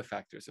all of the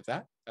factors of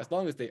that, as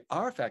long as they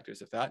are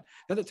factors of that,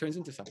 then it turns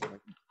into something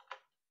like that.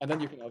 And then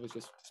you can always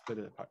just split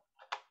it apart.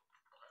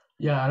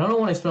 Yeah, I don't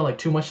want to spend like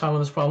too much time on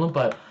this problem,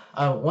 but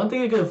one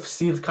thing you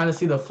can kind of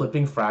see the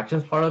flipping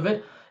fractions part of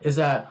it is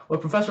that what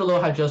Professor Loh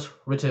had just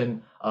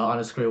written on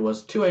his screen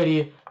was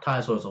 280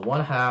 times what was it,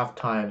 1/2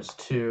 times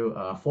 2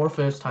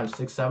 4/5 times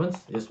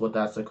 6/7 is what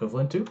that's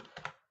equivalent to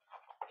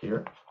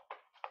here.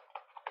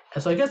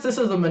 And so I guess this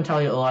is the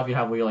mentality a lot of you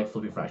have where you're like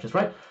flipping fractions,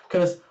 right?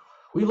 Because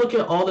we look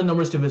at all the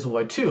numbers divisible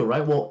by 2,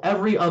 right? Well,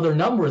 every other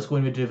number is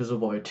going to be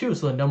divisible by 2,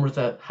 so the numbers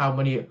that how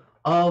many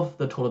of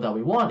the total that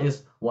we want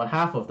is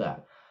 1/2 of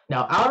that.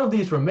 Now, out of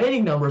these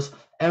remaining numbers,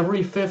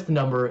 every fifth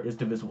number is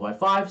divisible by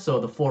 5, so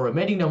the 4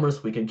 remaining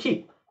numbers we can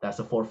keep. That's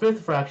a 4/5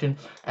 fraction.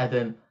 And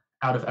then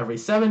out of every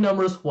 7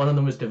 numbers, one of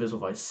them is divisible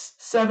by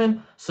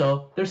 7,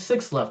 so there's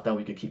 6 left that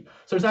we could keep.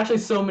 So there's actually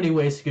so many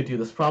ways you could do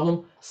this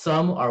problem.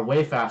 Some are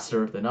way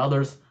faster than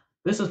others.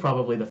 this is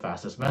probably the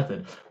fastest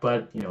method.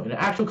 But in an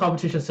actual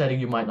competition setting,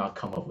 you might not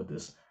come up with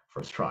this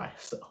first try.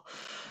 So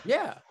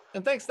Yeah.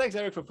 And thanks,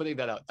 Eric, for putting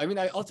that out. I mean,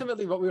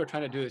 ultimately what we were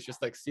trying to do is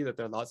just like see that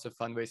there are lots of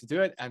fun ways to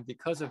do it. And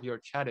because of your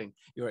chatting,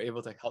 you were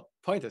able to help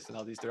point us in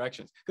all these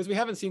directions because we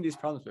haven't seen these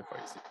problems before,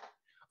 you see.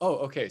 Oh,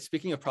 okay.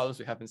 Speaking of problems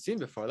we haven't seen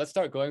before, let's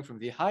start going from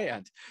the high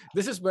end.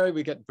 This is where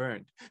we get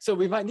burned. So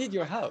we might need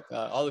your help,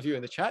 all of you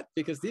in the chat,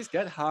 because these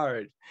get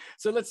hard.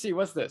 So let's see,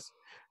 what's this?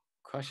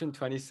 Question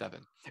 27.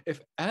 If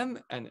m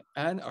and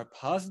n are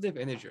positive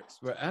integers,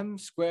 where m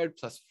squared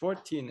plus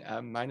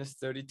 14m minus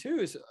 32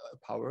 is a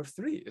power of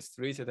 3, is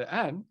 3 to the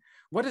n,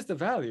 what is the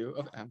value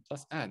of m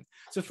plus n?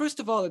 So first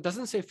of all, it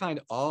doesn't say find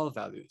all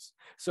values.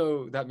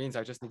 So that means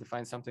I just need to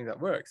find something that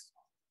works.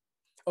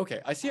 Okay,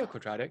 I see a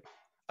quadratic.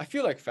 I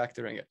feel like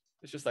factoring it.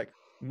 It's just like,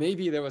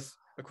 maybe there was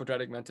a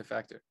quadratic meant to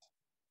factor.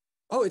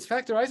 Oh, it's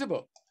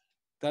factorizable.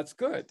 That's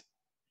good.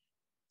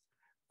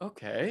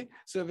 Okay,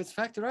 so if it's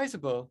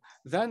factorizable,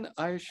 then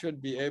I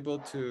should be able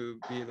to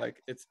be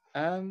like, it's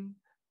m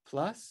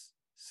plus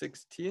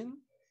 16,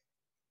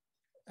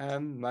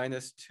 m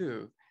minus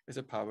 2 is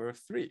a power of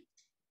 3.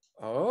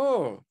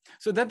 Oh,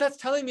 so then that's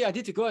telling me I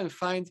need to go and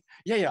find,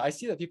 yeah, I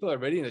see that people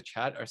already in the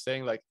chat are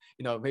saying like,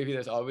 maybe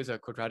there's always a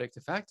quadratic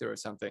to factor or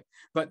something.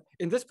 But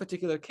in this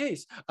particular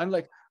case, I'm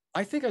like,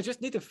 I think I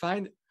just need to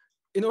find,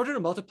 in order to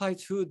multiply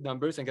two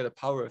numbers and get a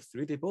power of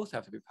 3, they both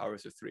have to be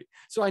powers of 3.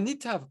 So I need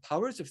to have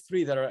powers of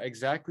 3 that are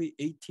exactly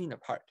 18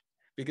 apart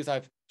because I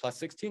have plus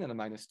 16 and a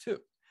minus 2.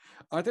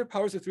 Are there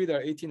powers of 3 that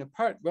are 18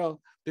 apart?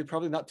 Well, they're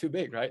probably not too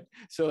big, right?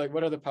 So like,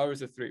 what are the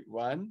powers of 3?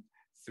 1,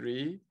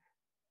 3,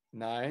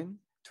 9,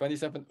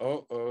 27.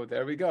 Oh,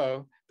 there we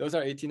go. Those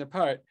are 18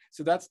 apart.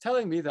 So that's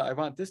telling me that I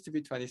want this to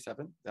be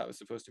 27. That was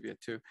supposed to be a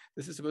 2.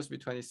 This is supposed to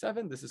be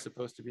 27. This is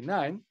supposed to be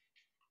 9.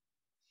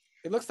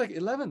 It looks like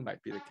 11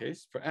 might be the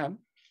case for m.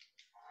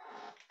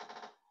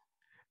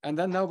 And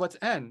then now what's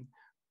n?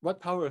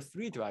 What power of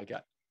 3 do I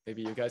get?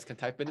 Maybe you guys can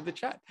type into the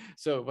chat.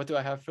 So what do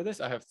I have for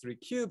this? I have 3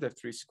 cubed, I have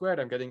 3 squared.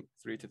 I'm getting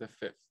 3 to the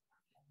 5th.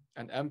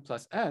 And m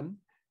plus n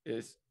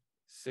is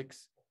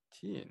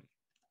 16.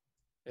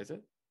 Is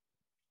it?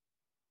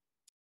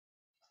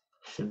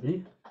 should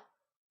be.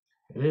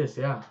 It is,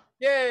 yeah.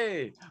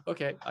 Yay!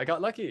 Okay, I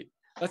got lucky.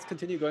 Let's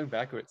continue going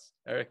backwards.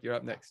 Eric, you're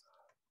up next.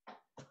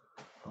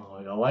 Oh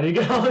my god, why do you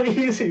get all the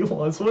easy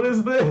ones? What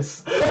is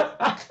this?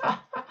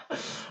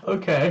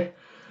 Okay,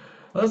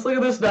 let's look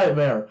at this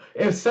nightmare.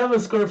 If 7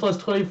 squared plus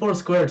 24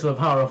 squared to the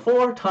power of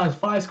 4 times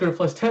 5 squared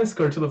plus 10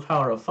 squared to the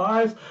power of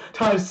 5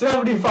 times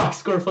 75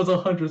 squared plus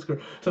 100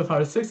 squared to the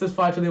power of 6 is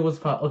 5 to the 1's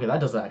power. Okay, that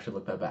doesn't actually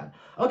look that bad.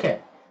 Okay,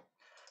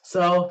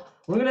 so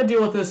we're going to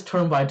deal with this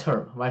term by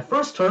term. My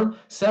first term,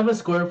 7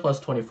 squared plus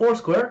 24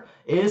 squared,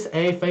 is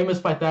a famous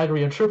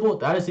Pythagorean triple.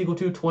 That is equal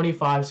to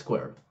 25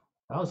 squared.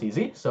 That was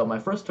easy. So my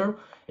first term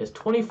is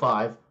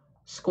 25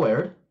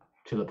 squared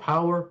to the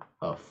power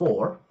of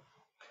 4.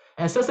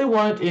 And since they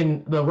want it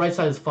in the right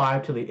side is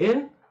 5 to the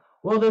n,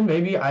 well then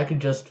maybe I could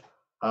just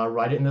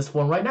write it in this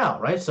form right now,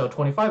 right? So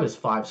 25 is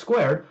 5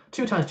 squared.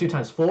 2 times 2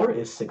 times 4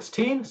 is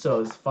 16, so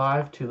it's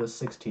 5 to the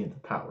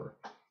 16th power.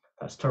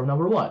 That's term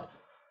number 1.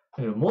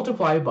 I'm going to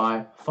multiply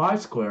by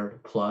 5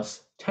 squared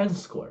plus 10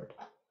 squared.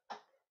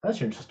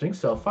 That's interesting.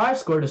 So 5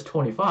 squared is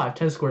 25,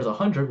 10 squared is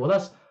 100. Well,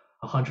 that's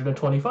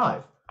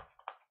 125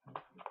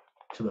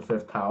 to the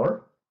 5th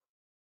power.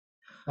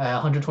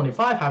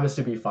 125 happens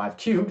to be 5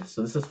 cubed,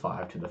 so this is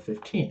 5 to the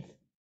 15th.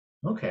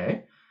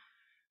 Okay.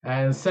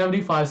 And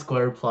 75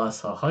 squared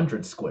plus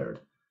 100 squared.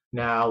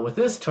 Now, with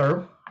this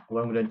term,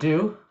 what I'm going to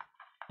do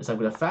is I'm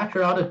going to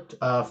factor out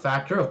a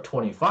factor of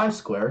 25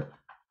 squared.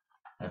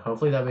 And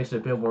hopefully that makes it a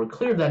bit more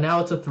clear that now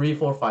it's a 3,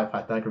 4, 5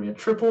 Pythagorean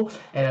triple.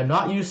 And I'm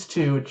not used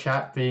to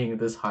chat being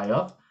this high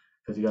up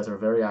because you guys are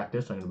very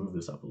active, so I'm going to move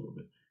this up a little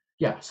bit.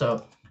 Yeah,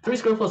 so 3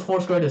 squared plus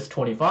 4 squared is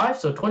 25.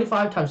 So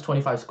 25 times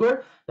 25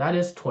 squared, that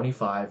is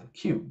 25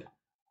 cubed.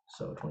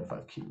 So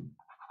 25 cubed.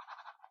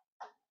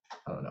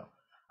 I don't know.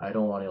 I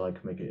don't want to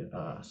like make it.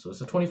 So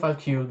it's a 25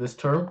 cubed this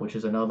term, which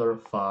is another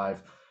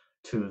 5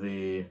 to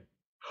the.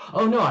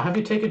 Oh no, I have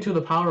to take it to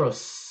the power of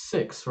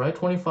 6, right?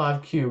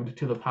 25 cubed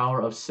to the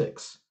power of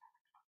 6,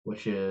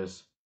 which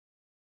is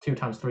 2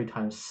 times 3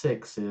 times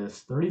 6 is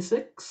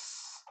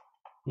 36.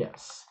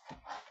 Yes.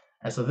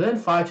 And so then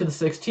 5 to the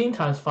 16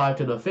 times 5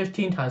 to the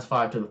 15 times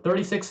 5 to the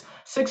 36,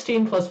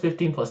 16 plus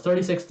 15 plus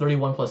 36,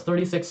 31 plus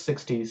 36,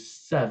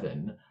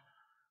 67. Is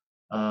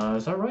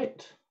that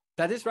right?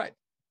 That is right.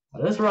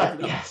 That is right,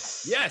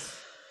 yes. Yes.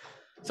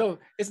 So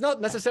it's not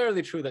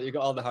necessarily true that you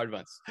got all the hard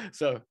ones.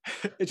 So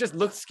it just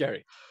looks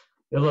scary.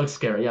 It looks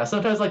scary, yeah.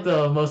 Sometimes like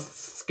the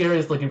most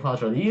scariest looking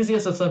problems are the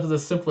easiest, and sometimes the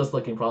simplest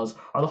looking problems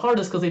are the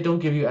hardest because they don't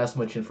give you as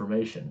much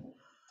information.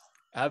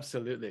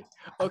 Absolutely.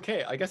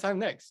 Okay, I guess I'm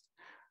next.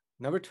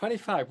 Number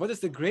 25, what is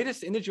the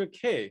greatest integer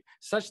k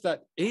such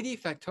that 80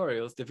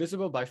 factorial is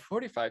divisible by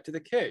 45 to the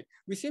k?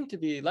 We seem to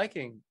be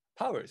liking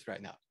powers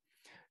right now.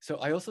 So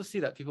I also see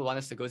that people want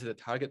us to go to the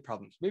target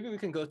problems. Maybe we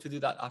can go to do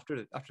that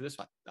after this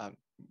one.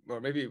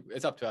 Or maybe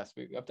it's up to us,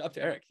 maybe up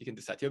to Eric. He can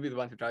decide. He'll be the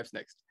one who drives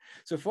next.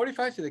 So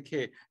 45 to the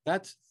k,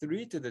 that's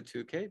 3 to the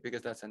 2k,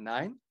 because that's a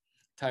 9,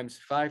 times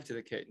 5 to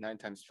the k, 9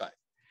 times 5.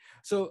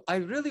 So I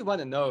really want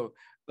to know,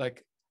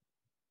 like,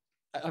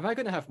 am I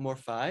going to have more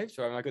 5s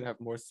or am I going to have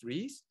more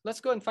 3s?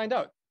 Let's go and find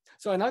out.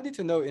 So I now need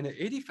to know in an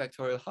 80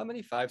 factorial, how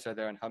many 5s are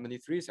there and how many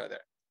 3s are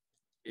there?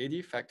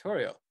 80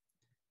 factorial,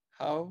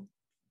 how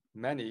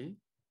many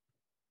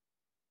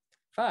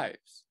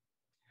 5s?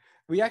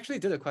 We actually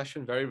did a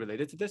question very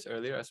related to this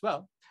earlier as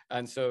well.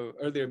 And so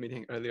earlier,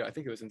 meaning earlier, I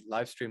think it was in the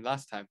live stream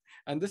last time.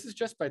 And this is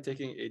just by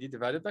taking 80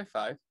 divided by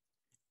 5,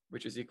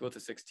 which is equal to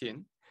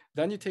 16.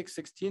 Then you take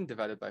 16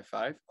 divided by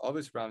 5,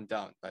 always round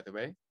down, by the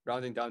way.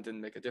 Rounding down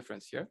didn't make a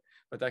difference here,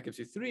 but that gives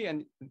you 3,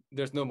 and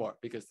there's no more,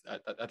 because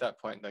at that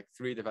point, like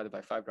 3 divided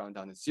by 5 round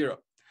down is 0.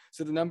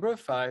 So the number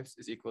of 5s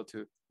is equal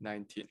to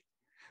 19.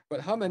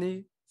 But how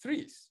many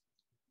 3s?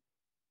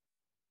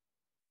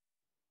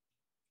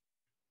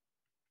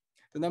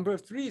 The number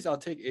of 3s, I'll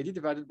take 80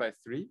 divided by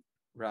 3,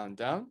 round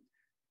down.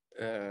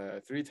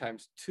 3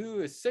 times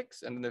 2 is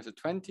 6, and then there's a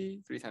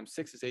 20. 3 times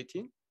 6 is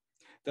 18.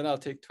 Then I'll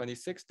take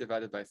 26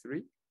 divided by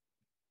 3.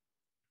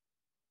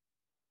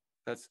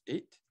 That's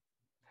 8.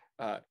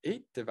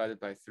 8 divided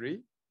by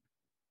 3,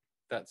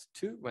 that's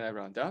 2 when I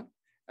round down.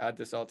 Add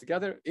this all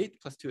together.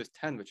 8 plus 2 is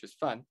 10, which is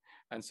fun.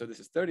 And so this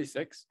is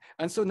 36.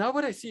 And so now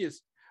what I see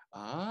is,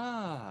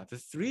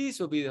 the 3s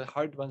will be the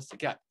hard ones to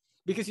get.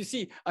 Because you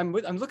see, I'm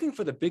looking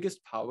for the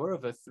biggest power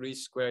of a 3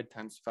 squared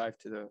times 5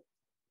 to the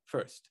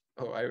first.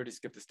 Oh, I already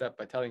skipped a step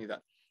by telling you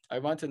that. I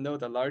want to know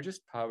the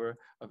largest power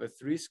of a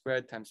 3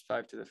 squared times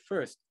 5 to the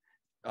first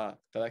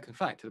that I can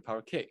find, to the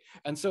power k.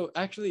 And so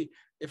actually,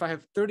 if I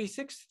have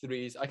 36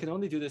 3s, I can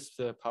only do this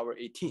to the power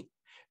 18.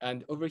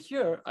 And over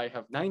here, I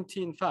have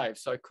 19 5s,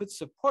 so I could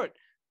support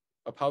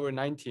a power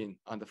 19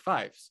 on the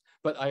 5s,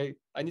 but I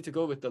need to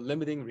go with the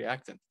limiting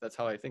reactant. That's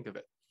how I think of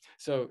it.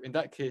 So in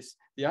that case,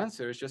 the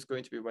answer is just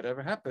going to be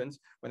whatever happens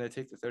when I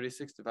take the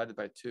 36 divided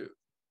by 2,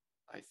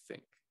 I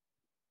think.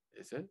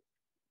 Is it?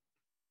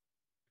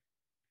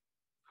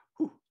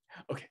 Whew.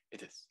 Okay,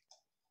 it is.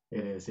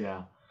 It is,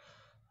 yeah.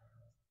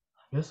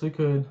 I guess we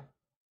could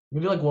do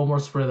like one more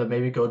sprint and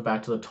maybe go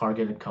back to the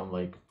target and come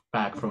like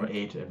back from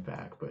 8 and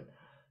back. But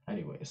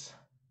anyways,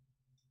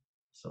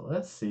 so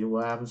let's see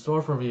what I have in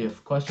store for me.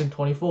 Question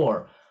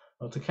 24.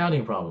 It's a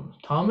counting problem.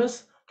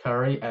 Thomas,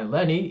 Curry, and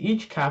Lenny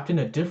each captain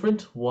a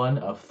different one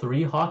of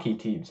 3 hockey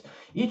teams.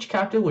 Each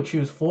captain would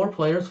choose 4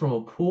 players from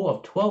a pool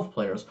of 12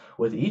 players,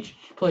 with each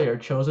player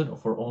chosen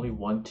for only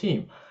one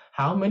team.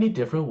 How many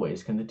different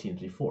ways can the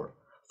teams be formed?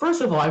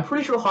 First of all, I'm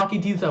pretty sure hockey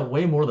teams have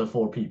way more than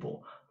 4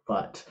 people,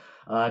 but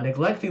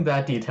neglecting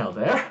that detail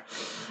there,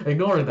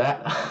 ignoring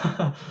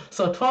that.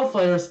 So 12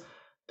 players,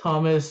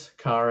 Thomas,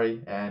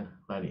 Curry, and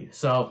Lenny.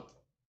 So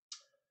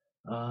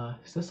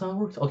is this how it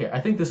works? Okay, I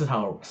think this is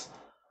how it works.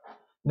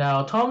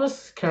 Now,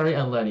 Thomas, Curry,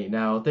 and Lenny,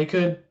 now they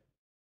could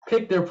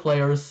pick their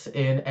players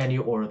in any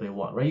order they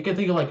want, right? You can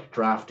think of like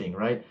drafting,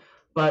 right?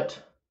 But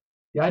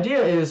the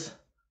idea is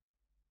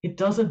it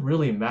doesn't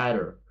really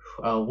matter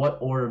what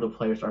order the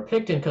players are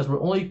picked in, because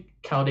we're only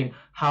counting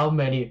how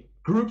many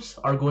groups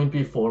are going to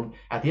be formed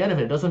at the end of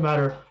it. It doesn't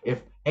matter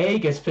if A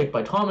gets picked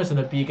by Thomas and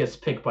then B gets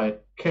picked by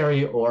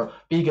Carrie, or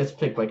B gets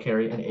picked by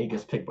Carrie and A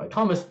gets picked by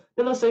Thomas.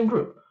 They're the same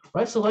group,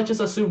 right? So let's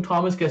just assume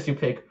Thomas gets to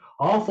pick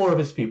all 4 of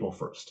his people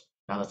first.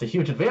 Now that's a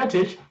huge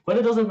advantage, but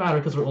it doesn't matter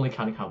because we're only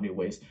counting how many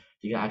ways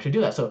you can actually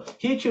do that. So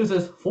he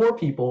chooses 4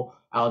 people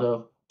out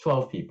of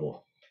 12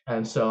 people.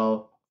 And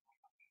so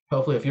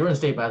hopefully if you're in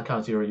state math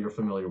counts, you're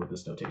familiar with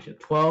this notation.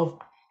 12,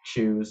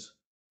 choose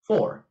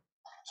 4.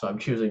 So I'm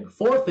choosing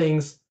 4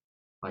 things.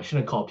 I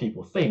shouldn't call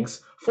people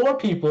things. 4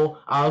 people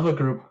out of a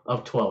group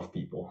of 12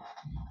 people.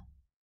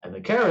 And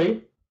then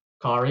Carrie,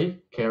 I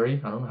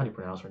don't know how to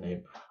pronounce her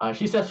name.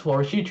 She steps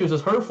forward. She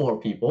chooses her 4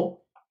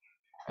 people.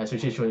 And so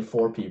she's choosing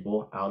 4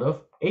 people out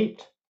of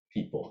 8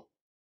 people.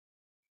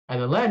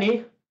 And then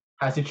Lenny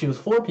has to choose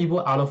 4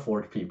 people out of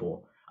 4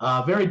 people.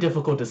 Very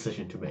difficult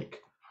decision to make.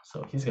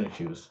 So he's going to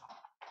choose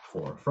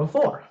 4 from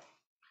 4.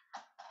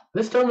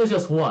 This term is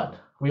just 1.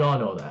 We all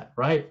know that,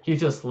 right? He's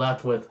just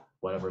left with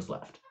whatever's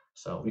left.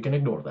 So we can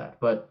ignore that,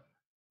 but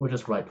we'll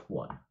just write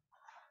 1.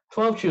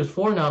 12 choose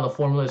 4. Now the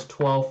formula is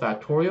 12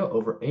 factorial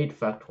over 8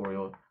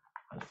 factorial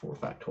and 4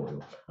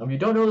 factorial. If you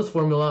don't know this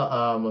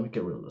formula, let me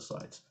get rid of the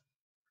slides.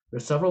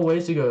 There's several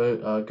ways to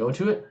go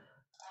to it.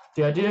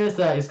 The idea is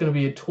that it's going to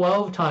be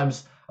 12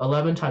 times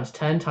 11 times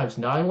 10 times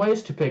 9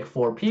 ways to pick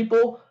 4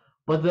 people.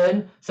 But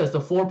then, since the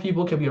 4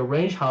 people can be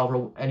arranged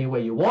however any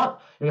way you want,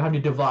 you're going to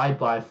have to divide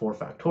by 4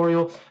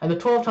 factorial. And the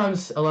 12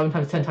 times 11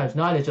 times 10 times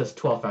 9 is just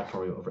 12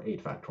 factorial over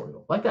 8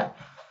 factorial, like that.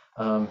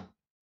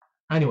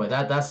 Anyway,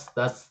 that's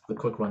the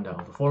quick rundown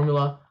of the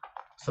formula.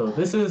 So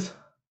this is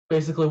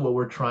basically what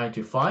we're trying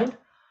to find.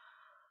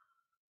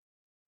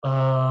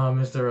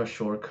 Is there a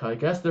shortcut? I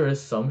guess there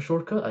is some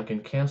shortcut. I can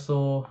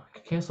cancel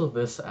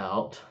this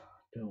out.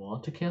 Do I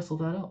want to cancel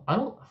that out?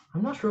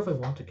 I'm not sure if I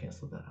want to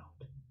cancel that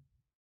out.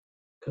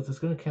 because it's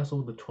going to cancel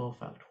with the 12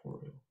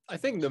 factorial. I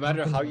think no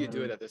matter how you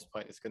do it at this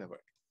point, it's going to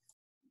work.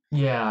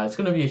 Yeah, it's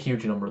going to be a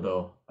huge number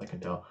though, I can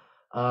tell.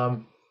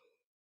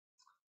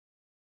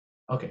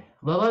 Okay,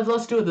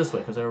 let's do it this way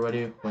because I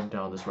already went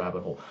down this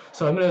rabbit hole.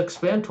 So I'm going to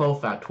expand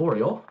 12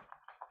 factorial.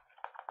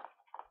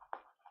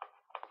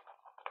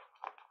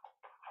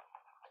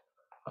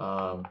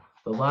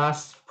 The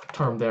last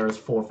term there is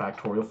 4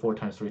 factorial, 4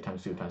 times 3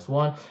 times 2 times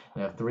 1. And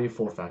I have 3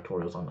 4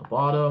 factorials on the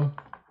bottom.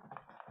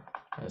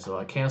 And so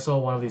I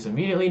cancel one of these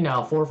immediately.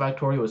 Now 4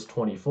 factorial is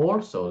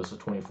 24, so this is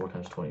 24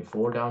 times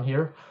 24 down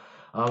here.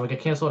 We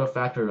could cancel out a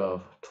factor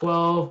of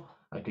 12.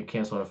 I could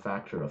cancel out a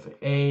factor of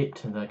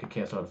 8, and then I could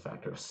cancel out a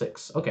factor of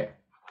 6. Okay,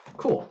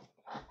 cool.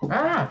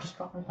 Ah, just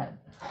dropped my pen.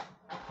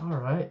 All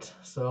right,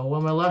 so what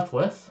am I left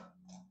with?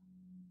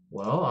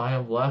 Well, I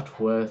am left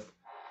with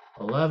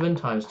 11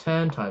 times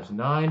 10 times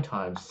 9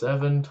 times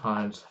 7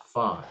 times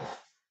 5.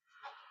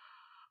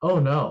 Oh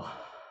no,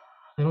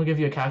 they don't give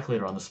you a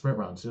calculator on the sprint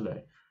rounds, do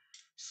they?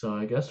 So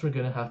I guess we're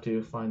gonna have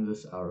to find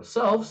this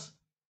ourselves.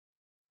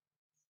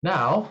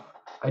 Now,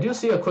 I do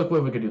see a quick way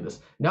we could do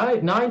this.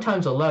 9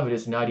 times 11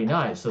 is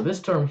 99, so this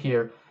term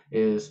here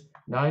is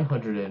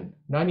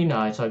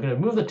 999, so I'm gonna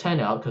move the 10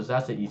 out because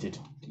that's the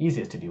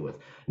easiest to deal with.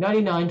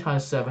 99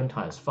 times 7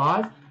 times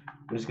 5,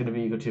 which is gonna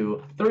be equal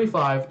to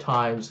 35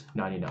 times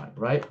 99,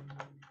 right?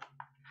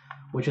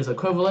 Which is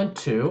equivalent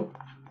to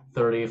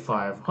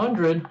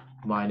 3,500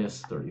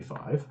 minus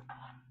 35,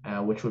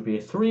 which would be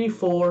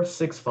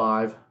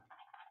 3,465.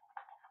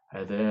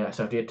 And then I just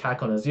have to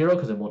tack on a 0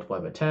 because I multiply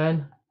by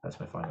 10. That's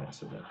my final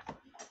answer there.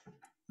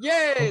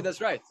 Yay,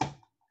 that's right.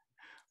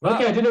 Wow.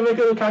 Okay, I didn't make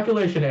a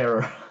calculation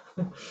error.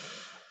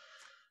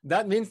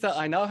 That means that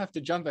I now have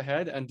to jump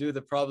ahead and do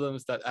the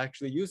problems that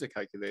actually use a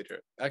calculator.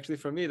 Actually,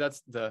 for me,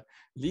 that's the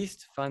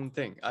least fun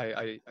thing.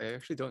 I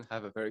actually don't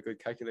have a very good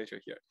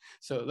calculator here.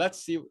 So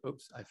let's see.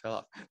 Oops, I fell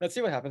off. Let's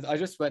see what happens. I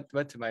just went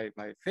to my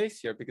face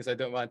here because I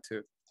don't want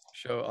to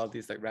show all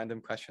these like random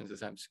questions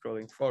as I'm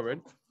scrolling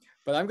forward.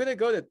 But I'm going to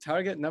go to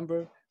target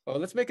number. Oh,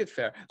 let's make it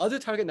fair. I'll do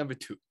target number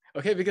 2.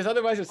 Okay, because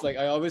otherwise it's like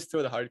I always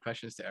throw the hard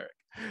questions to Eric.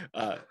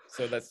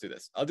 So let's do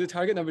this. I'll do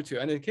target number 2.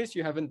 And in case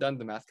you haven't done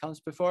the math counts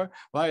before,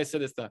 why I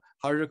said it's the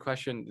harder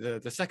question,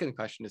 the second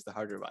question is the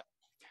harder one.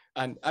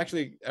 And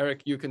actually,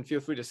 Eric, you can feel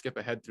free to skip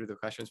ahead through the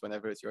questions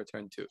whenever it's your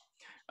turn too,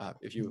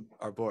 if you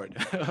are bored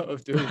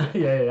of doing it.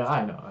 Yeah,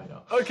 I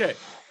know. Okay.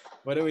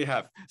 What do we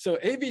have? So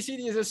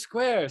ABCD is a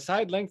square.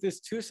 Side length is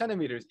 2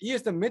 centimeters. E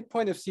is the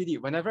midpoint of CD.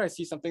 Whenever I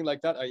see something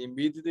like that, I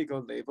immediately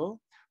go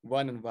label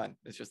 1 and 1.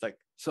 It's just like,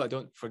 so I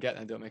don't forget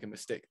and don't make a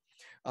mistake.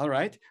 All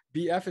right.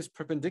 BF is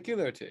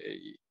perpendicular to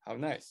AE. How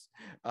nice.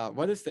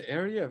 What is the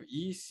area of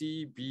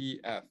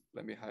ECBF?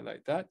 Let me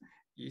highlight that.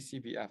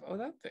 ECBF. Oh,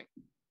 that thing.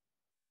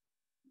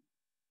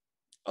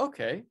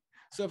 Okay.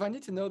 So if I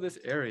need to know this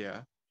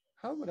area,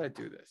 how would I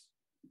do this?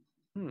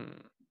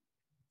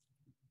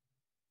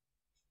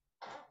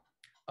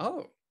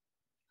 Oh,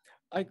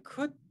 I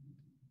could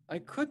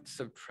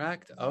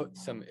subtract out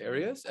some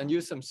areas and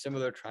use some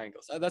similar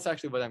triangles. That's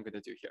actually what I'm going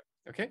to do here.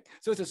 Okay,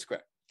 so it's a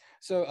square.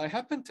 So I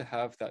happen to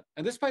have that,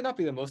 and this might not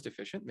be the most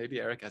efficient. Maybe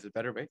Eric has a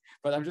better way,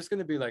 but I'm just going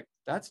to be like,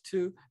 that's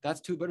 2,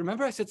 that's 2. But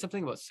remember I said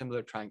something about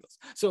similar triangles.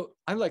 So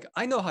I'm like,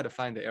 I know how to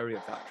find the area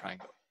of that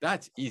triangle.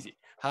 That's easy.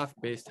 Half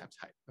base times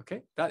height.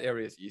 Okay, that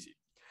area is easy.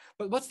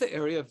 But what's the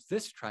area of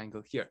this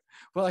triangle here?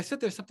 Well, I said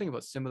there's something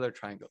about similar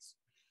triangles.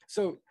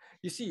 So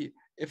you see,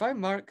 if I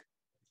mark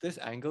this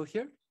angle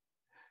here,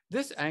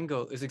 this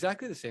angle is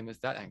exactly the same as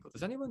that angle.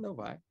 Does anyone know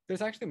why?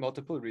 There's actually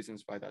multiple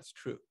reasons why that's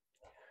true.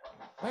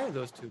 Why are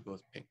those two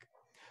both pink?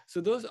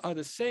 So those are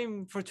the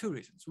same for 2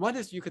 reasons. One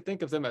is you could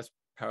think of them as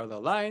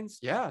parallel lines.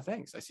 Yeah,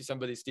 thanks. I see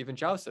somebody, Stephen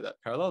Chow, said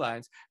that. Parallel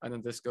lines, and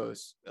then this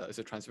goes as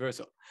a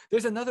transversal.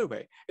 There's another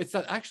way. It's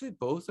that actually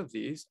both of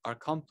these are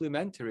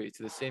complementary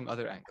to the same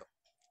other angle.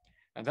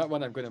 And that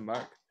one I'm going to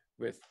mark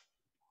with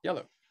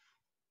yellow.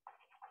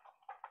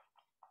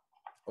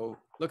 Oh,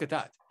 look at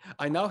that.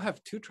 I now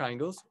have 2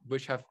 triangles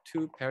which have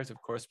 2 pairs of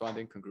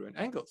corresponding congruent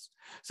angles.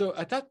 So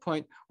at that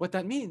point, what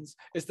that means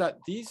is that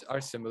these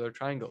are similar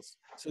triangles.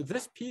 So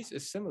this piece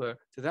is similar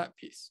to that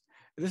piece.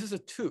 This is a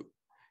 2.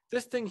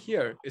 This thing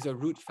here is a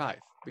root 5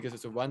 because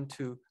it's a 1,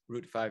 2,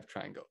 root 5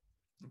 triangle.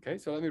 Okay,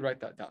 so let me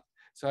write that down.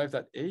 So I have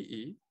that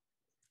AE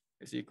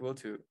is equal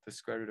to the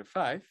square root of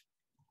 5.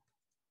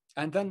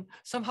 And then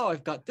somehow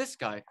I've got this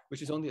guy,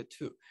 which is only a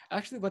 2.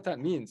 Actually, what that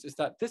means is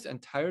that this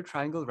entire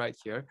triangle right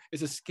here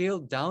is a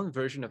scaled down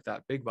version of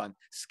that big one,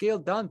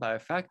 scaled down by a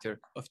factor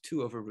of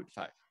 2 over root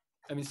 5.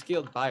 I mean,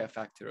 scaled by a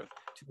factor of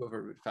 2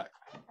 over root 5.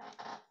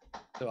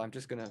 So I'm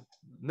just going to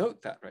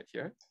note that right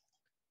here.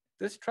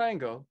 This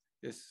triangle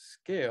is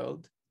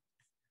scaled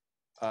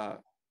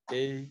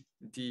ADE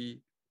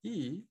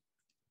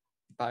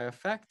by a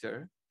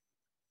factor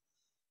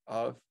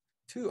of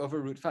 2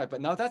 over root 5. But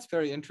now that's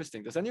very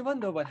interesting. Does anyone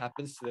know what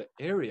happens to the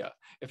area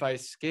if I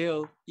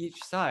scale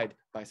each side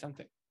by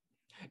something?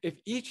 If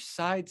each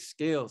side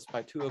scales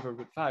by 2 over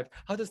root 5,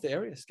 how does the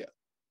area scale?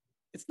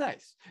 It's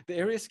nice. The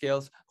area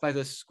scales by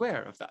the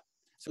square of that.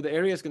 So the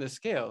area is going to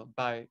scale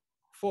by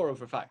 4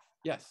 over 5.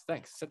 Yes,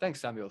 thanks. So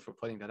thanks, Samuel, for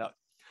pointing that out.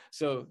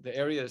 So the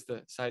area is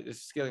the side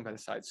is scaling by the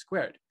side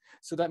squared.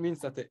 So that means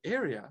that the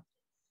area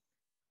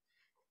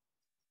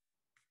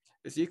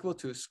is equal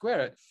to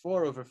square it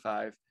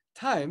 4/5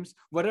 times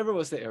whatever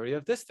was the area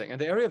of this thing. And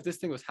the area of this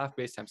thing was half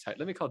base times height.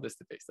 Let me call this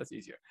the base. That's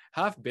easier.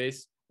 Half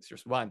base is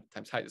just 1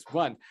 times height is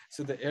 1.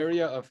 So the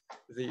area of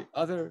the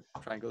other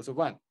triangle is a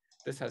 1.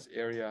 This has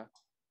area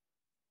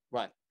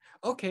 1.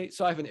 Okay,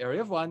 so I have an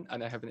area of 1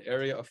 and I have an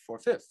area of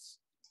 4/5.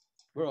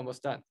 We're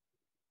almost done.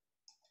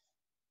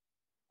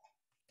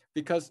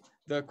 Because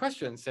the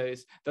question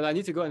says that I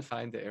need to go and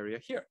find the area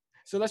here.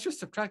 So let's just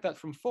subtract that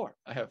from 4.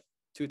 I have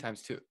 2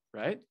 times 2,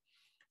 right?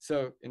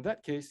 So in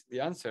that case,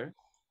 the answer,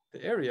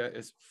 the area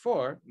is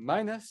 4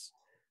 minus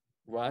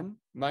 1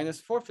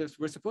 minus 4/5.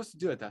 We're supposed to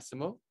do a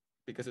decimal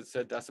because it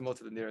said decimal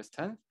to the nearest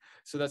 10th.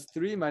 So that's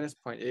 3 minus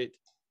 0.8.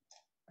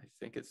 I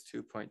think it's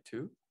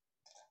 2.2.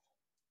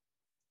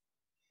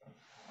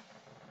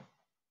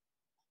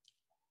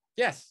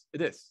 Yes,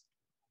 it is.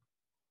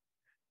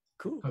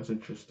 Cool. That's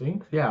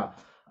interesting. Yeah.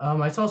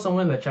 I saw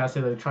someone in the chat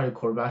say they tried to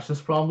core bash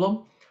this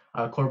problem,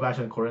 core bash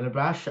and core inner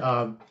bash.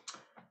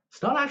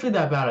 It's not actually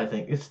that bad, I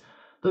think. It's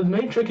the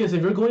main trick is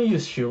if you're going to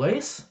use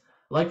shoelace,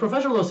 like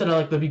Professor Loh said at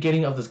like the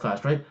beginning of this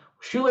class, right?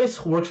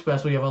 Shoelace works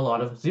best when you have a lot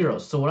of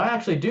zeros. So what I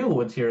actually do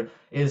with here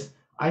is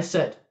I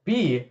set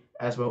B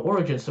as my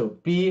origin, so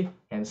B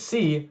and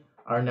C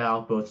are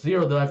now both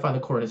 0. Then I find the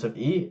coordinates of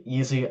E,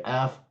 easy,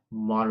 F,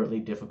 moderately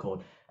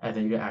difficult, and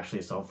then you can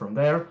actually solve from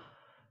there.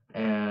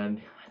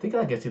 And I think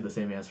that gets you the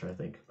same answer, I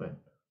think. But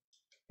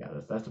yeah,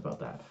 that's about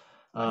that.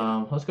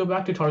 Let's go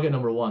back to target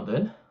number 1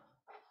 then.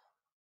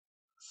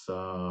 So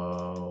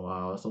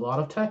wow, that's a lot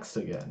of text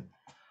again.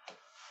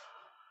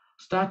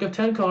 Stack of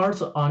 10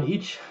 cards on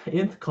each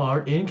nth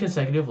card in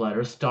consecutive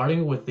letters,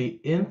 starting with the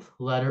nth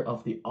letter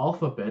of the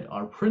alphabet,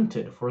 are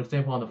printed. For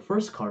example, on the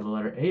first card, the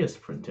letter A is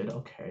printed.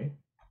 Okay,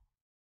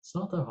 it's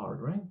not that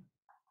hard, right?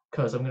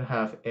 Because I'm going to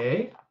have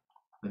A,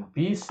 then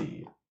B,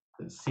 C,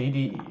 then C, D,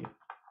 E,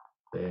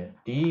 then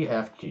D, E,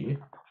 F, G.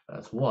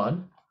 That's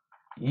 1.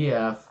 E,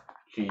 F,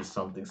 G,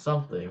 something,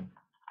 something.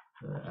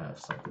 F,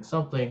 something,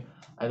 something.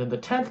 And then the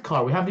 10th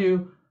card, we have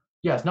to,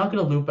 yeah, it's not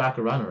going to loop back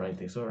around or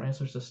anything. So our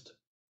answer is just,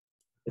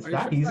 it's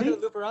that sure easy? it's not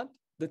gonna loop around?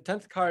 The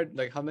 10th card,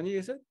 like how many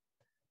is it?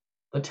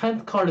 The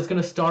 10th card is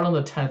going to start on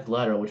the 10th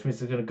letter, which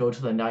means it's going to go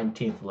to the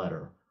 19th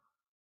letter.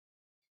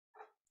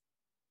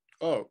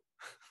 Oh,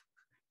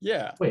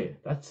 yeah.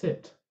 Wait, that's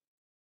it.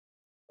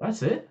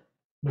 That's it?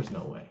 There's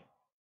no way.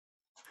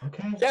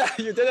 Okay. Yeah,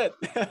 you did it.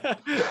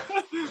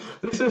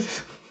 This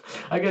is,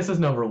 I guess it's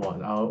number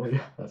 1. Oh,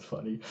 yeah, that's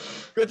funny.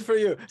 Good for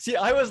you. See,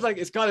 I was like,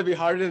 it's got to be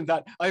harder than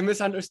that. I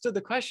misunderstood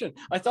the question.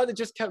 I thought it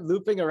just kept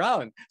looping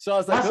around. So I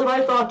was like, that's what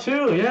I thought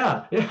too.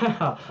 Yeah,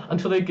 yeah.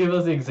 Until they give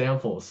us the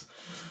examples.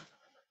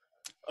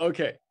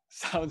 Okay,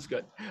 sounds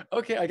good.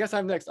 Okay, I guess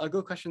I'm next. I'll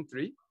go question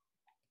 3.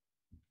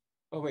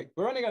 Oh wait,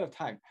 we're running out of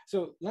time.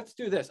 So let's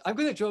do this. I'm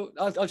gonna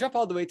I'll jump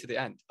all the way to the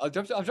end. I'll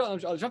jump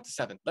to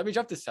 7. Let me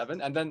jump to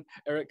 7, and then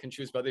Eric can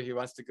choose whether he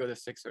wants to go to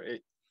 6 or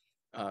 8,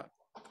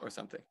 or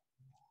something.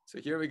 So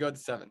here we go to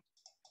 7.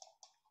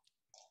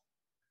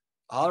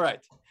 All right.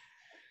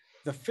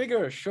 The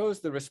figure shows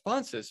the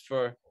responses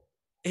for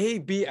A,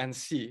 B, and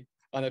C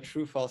on a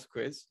true-false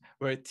quiz,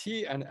 where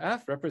T and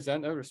F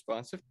represent a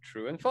response of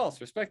true and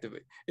false, respectively.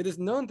 It is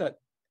known that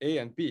A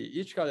and B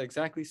each got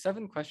exactly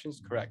 7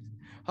 questions correct.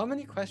 How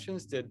many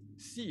questions did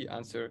C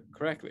answer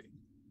correctly?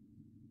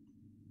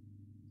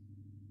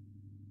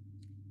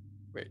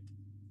 Wait,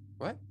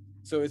 what?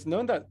 So it's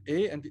known that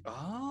A and B,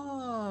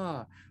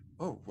 oh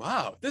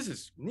wow, this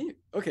is neat.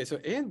 Okay, so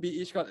A and B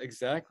each got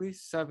exactly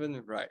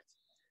 7 right.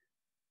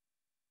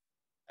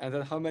 And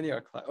then how many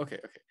are okay.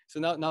 So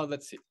now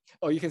let's see.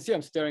 Oh, you can see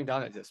I'm staring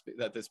down at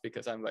this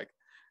because I'm like,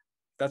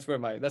 that's where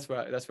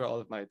all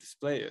of my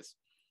display is.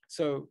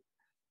 So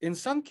in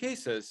some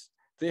cases,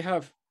 they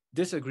have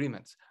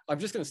disagreements. I'm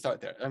just going to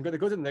start there. I'm going to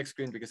go to the next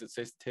screen because it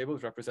says the table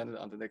is represented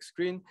on the next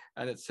screen,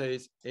 and it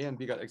says A and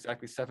B got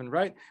exactly 7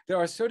 right. There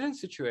are certain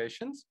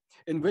situations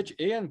in which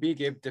A and B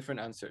gave different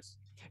answers.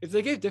 If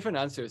they gave different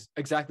answers,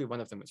 exactly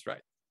one of them is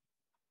right.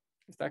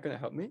 Is that going to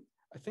help me?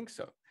 I think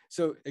so.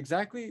 So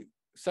exactly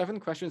 7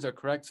 questions are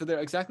correct. So there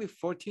are exactly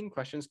 14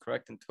 questions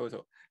correct in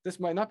total. This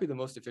might not be the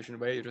most efficient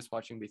way. You're just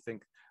watching me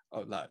think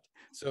out loud.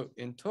 So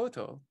in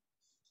total,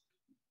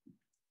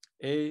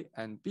 A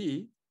and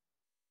B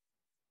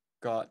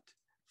got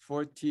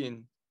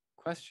 14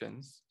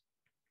 questions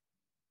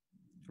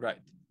right.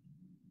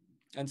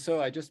 And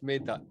so I just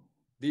made that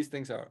these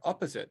things are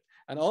opposite.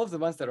 And all of the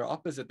ones that are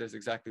opposite, there's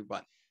exactly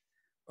 1.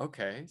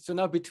 Okay, so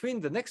now between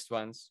the next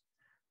ones,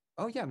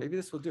 oh yeah, maybe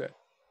this will do it.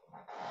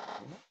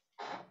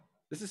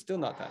 This is still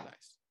not that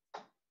nice.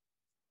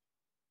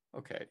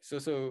 Okay,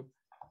 so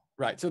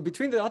right. So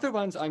between the other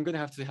ones, I'm going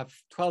to have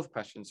 12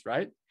 questions,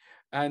 right?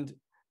 And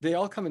they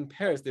all come in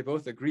pairs. They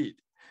both agreed.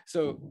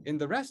 So in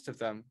the rest of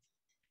them,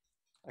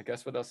 I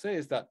guess what I'll say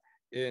is that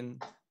in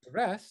the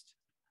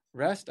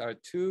rest are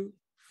 2,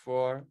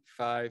 4,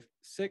 5,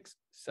 6,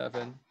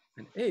 7,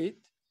 and 8.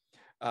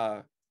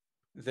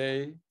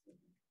 They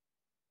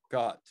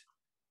got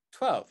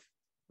 12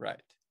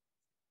 right.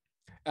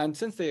 And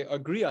since they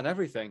agree on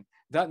everything,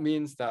 that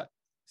means that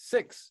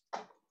 6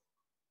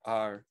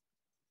 are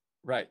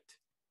right.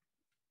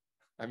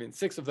 I mean,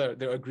 6 of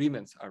their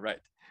agreements are right,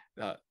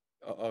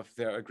 of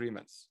their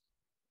agreements.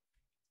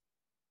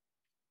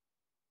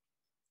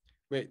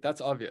 Wait,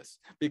 that's obvious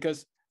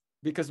because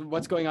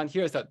what's going on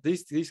here is that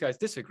these guys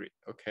disagree.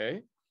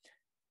 Okay,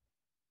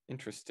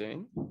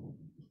 interesting.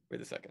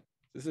 Wait a second.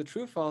 This is a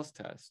true-false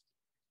test.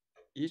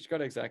 Each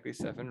got exactly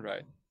 7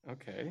 right.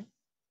 Okay.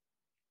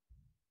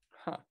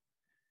 Huh.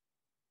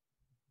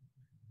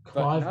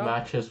 Clive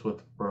matches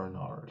with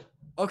Bernard.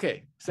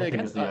 Okay, say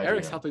again.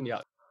 Eric's helping me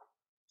out.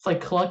 It's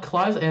like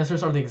Clive's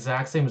answers are the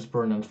exact same as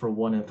Bernard's for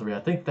 1 and 3. I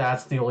think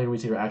that's the only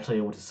reason you're actually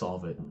able to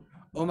solve it.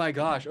 Oh my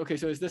gosh. Okay,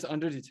 so is this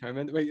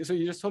underdetermined? Wait, so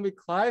you just told me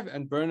Clive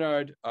and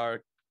Bernard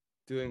are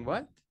doing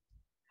what?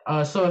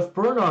 So if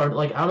Bernard,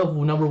 like out of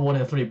number 1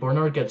 and 3,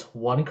 Bernard gets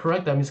 1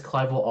 correct, that means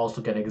Clive will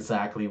also get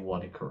exactly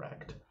 1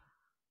 correct.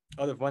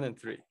 Out of 1 and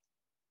 3?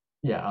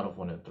 Yeah, out of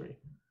 1 and 3.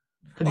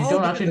 Because you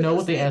don't actually know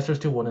what the answers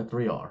to 1 and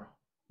 3 are.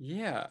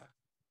 Yeah.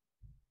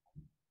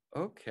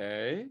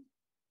 Okay.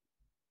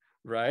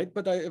 Right,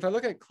 but if I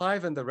look at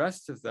Clive and the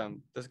rest of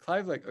them, does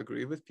Clive like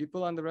agree with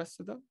people on the rest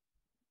of them?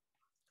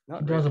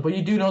 Not really. But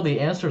you do know the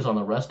answers on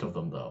the rest of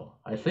them, though.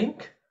 I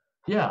think.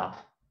 Yeah.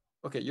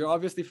 Okay, you're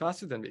obviously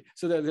faster than me.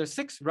 So there's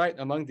 6 right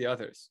among the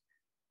others.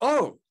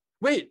 Oh,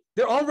 wait,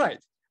 they're all right.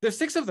 There's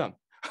 6 of them.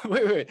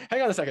 wait,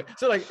 hang on a second.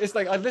 So like it's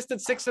like I've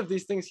listed 6 of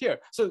these things here.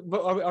 So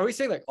but are we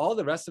saying like all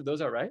the rest of those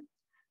are right?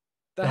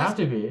 They have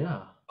to be,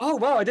 yeah. Oh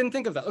wow, I didn't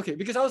think of that. Okay,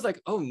 because I was like,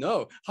 oh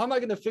no, how am I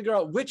going to figure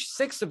out which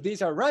 6 of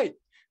these are right?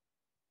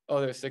 Oh,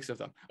 there's 6 of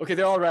them. Okay,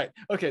 they're all right.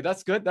 Okay,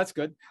 that's good. That's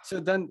good. So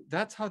then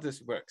that's how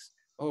this works.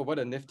 Oh, what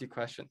a nifty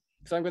question.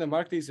 So I'm going to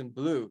mark these in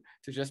blue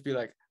to just be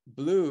like,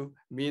 blue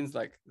means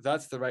like,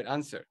 that's the right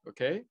answer,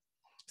 okay?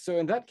 So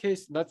in that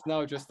case, let's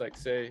now just like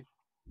say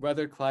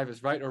whether Clive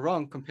is right or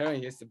wrong comparing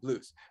against the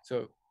blues.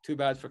 So too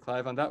bad for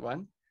Clive on that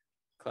one.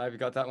 Clive, you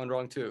got that one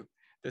wrong too.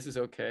 This is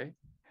okay.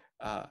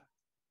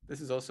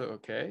 This is also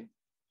okay.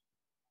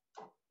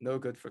 No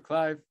good for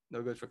Clive,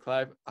 no good for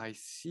Clive. I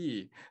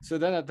see. So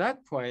then at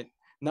that point,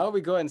 now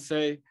we go and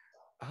say,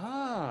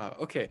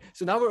 okay.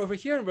 So now we're over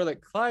here and we're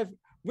like, Clive,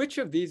 which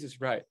of these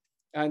is right?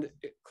 And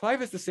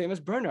Clive is the same as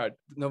Bernard.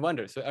 No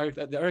wonder. So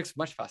Eric's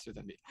much faster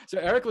than me. So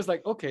Eric was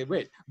like, okay,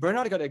 wait,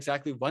 Bernard got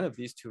exactly 1 of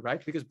these 2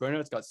 right because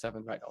Bernard's got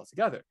 7 right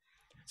altogether.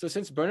 So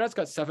since Bernard's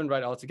got 7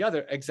 right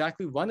altogether,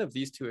 exactly 1 of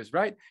these 2 is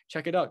right.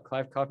 Check it out.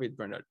 Clive copied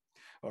Bernard,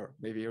 or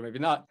maybe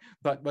not.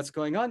 But what's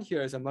going on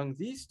here is among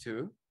these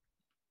 2,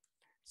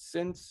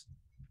 since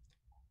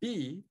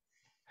B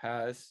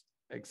has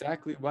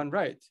exactly 1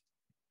 right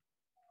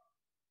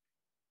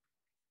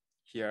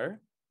here,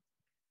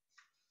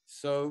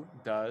 so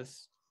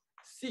does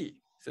C,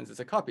 since it's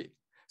a copy.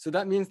 So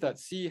that means that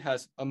C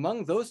has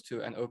among those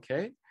 2 an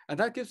okay, and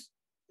that gives,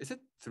 is it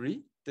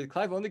 3? Did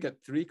Clive only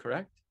get 3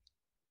 correct?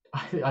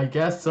 I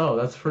guess so.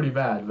 That's pretty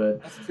bad,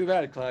 but that's too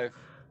bad, Clive.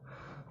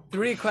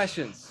 3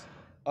 questions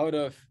out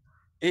of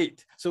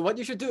 8. So what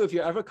you should do if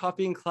you're ever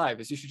copying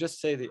Clive is you should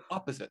just say the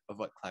opposite of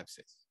what Clive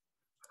says.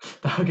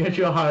 That'll get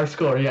you a higher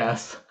score,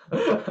 yes.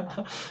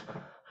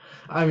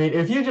 I mean,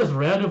 if you just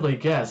randomly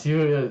guess,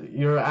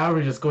 your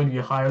average is going to be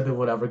higher than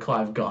whatever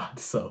Clive got,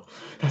 so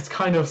that's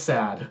kind of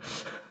sad.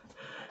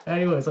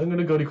 Anyways, I'm going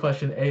to go to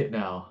question 8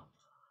 now.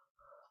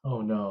 Oh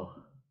no.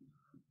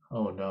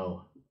 Oh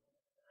no.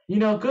 You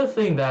know, good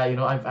thing that,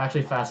 I've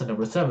actually fastened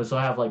number 7, so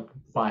I have like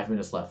 5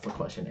 minutes left for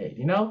question 8,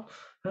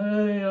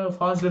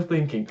 positive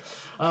thinking.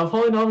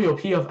 Polynomial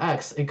p of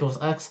x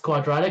equals x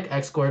quadratic,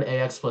 x squared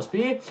ax plus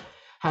b,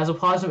 has a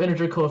positive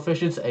integer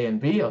coefficients a and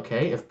b,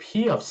 okay? If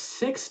p of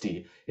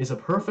 60 is a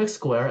perfect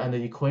square and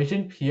the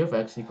equation p of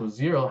x equals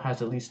 0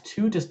 has at least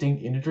 2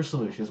 distinct integer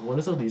solutions, what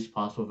is the least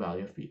possible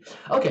value of b?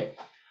 Okay,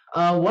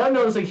 what I'm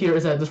noticing here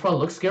is that this probably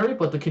looks scary,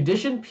 but the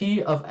condition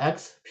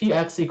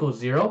px equals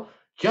 0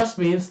 just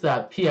means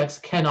that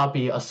px cannot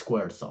be a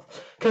square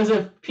itself. Because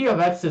if p of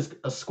x is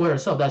a square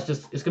itself,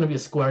 it's going to be a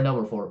square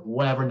number for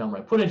whatever number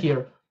I put in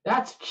here.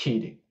 That's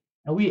cheating.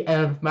 And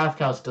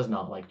MathCounts does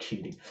not like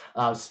cheating,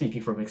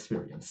 speaking from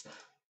experience.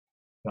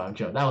 No, I'm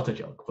joking. That was a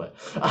joke, but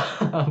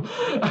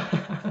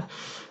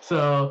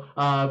so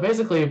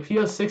basically p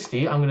of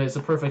 60, it's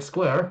a perfect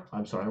square.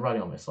 I'm sorry, I'm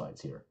writing on my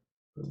slides here.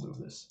 Remove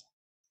this.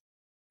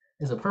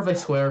 Is a perfect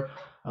square.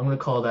 I'm going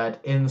to call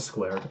that n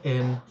squared,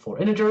 n for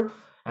integer.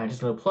 And I'm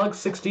just going to plug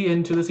 60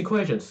 into this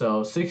equation.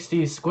 So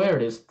 60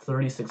 squared is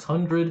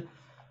 3600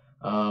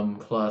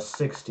 plus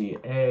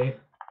 60a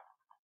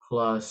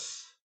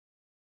plus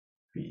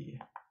b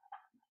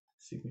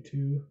is equal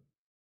to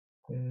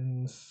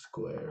n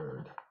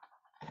squared.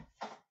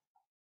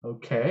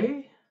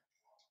 Okay.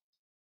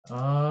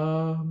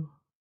 Oh,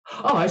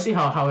 I see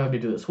how I have to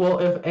do this. Well,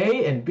 if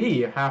a and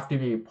b have to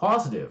be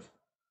positive,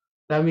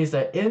 that means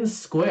that n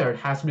squared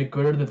has to be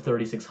greater than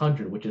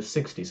 3600, which is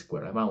 60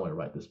 squared. I might want to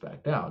write this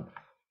back down.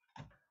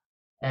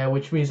 And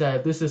which means that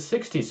if this is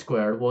 60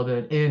 squared, well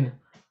then n,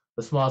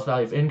 the smallest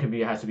value of n can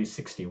be, it has to be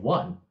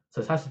 61. So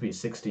it has to be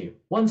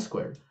 61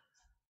 squared.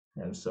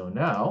 And so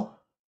now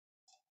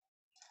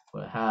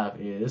what I have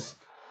is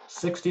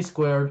 60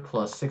 squared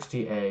plus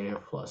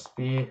 60a plus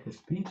b. Is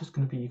b just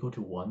going to be equal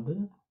to 1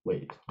 then?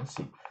 Wait, let's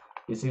see.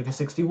 It's equal to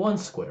 61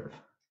 squared.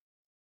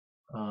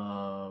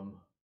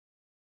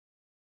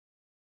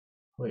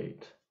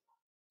 Wait,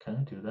 can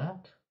I do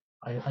that?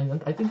 I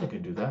think I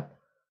could do that.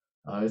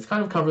 It's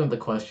kind of covering the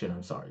question,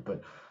 I'm sorry,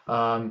 but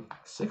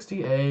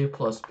 60a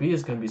plus b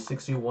is going to be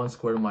 61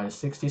 squared minus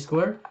 60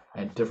 squared,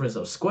 and difference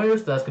of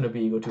squares, that's going to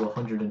be equal to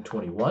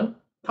 121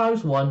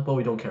 times 1, but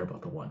we don't care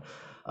about the 1.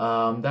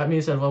 That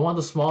means that if I want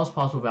the smallest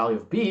possible value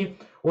of b,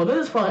 well, then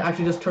this probably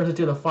actually just turns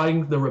into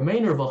finding the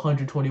remainder of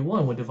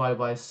 121 when divided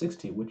by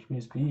 60, which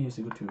means b is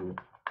equal to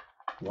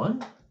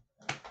 1?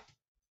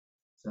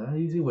 Is that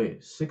easy?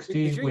 Wait,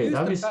 60, wait,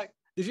 that means...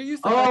 Did you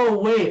use the oh,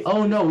 wait,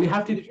 oh no, we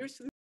have to...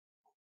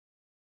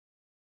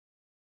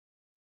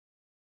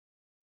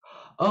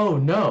 oh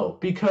no,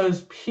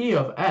 because p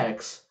of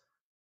x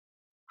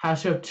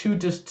has to have two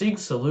distinct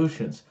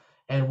solutions.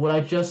 And what I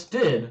just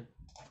did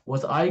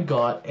was I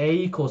got a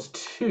equals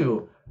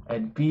 2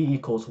 and b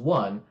equals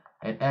 1,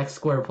 and x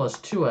squared plus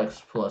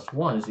 2x plus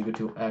 1 is equal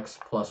to x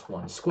plus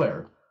 1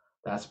 squared.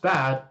 That's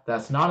bad,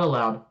 that's not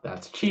allowed,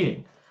 that's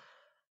cheating.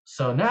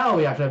 So now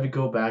we actually have to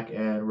go back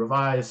and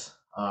revise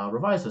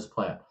this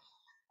plan.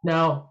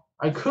 Now,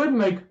 I could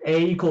make a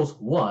equals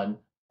 1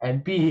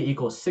 and b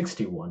equals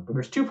 61, but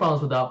there's two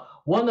problems with that.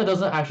 One, that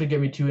doesn't actually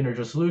give me two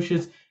integer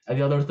solutions, and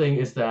the other thing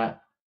is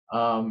that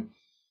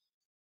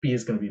b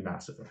is going to be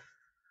massive.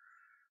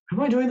 Am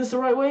I doing this the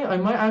right way? I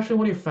might actually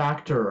want to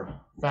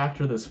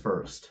factor this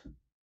first.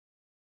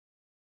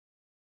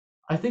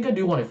 I think I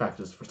do want to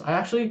factor this first. I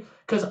actually,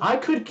 because I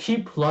could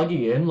keep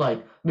plugging in,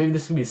 like, maybe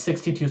this could be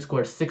 62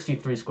 squared,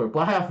 63 squared,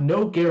 but I have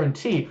no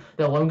guarantee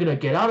that what I'm going to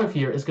get out of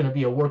here is going to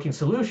be a working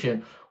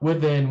solution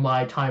within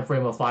my time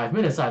frame of 5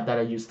 minutes that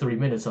I used 3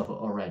 minutes of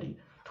already.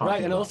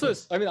 Right, and also,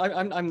 I mean,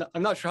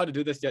 I'm not sure how to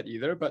do this yet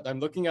either, but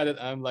I'm looking at it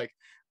and I'm like,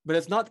 but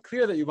it's not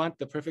clear that you want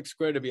the perfect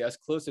square to be as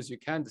close as you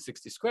can to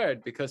 60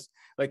 squared, because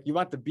like you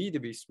want the b to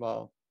be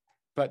small,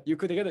 but you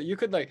could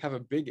like have a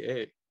big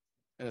a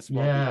and a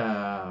small b.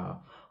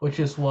 Which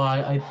is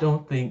why I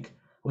think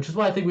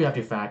we have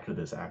to factor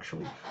this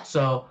actually.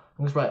 So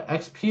I'm going to write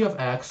xp of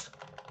x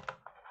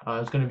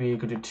is going to be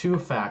equal to two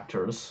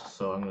factors.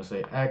 So I'm going to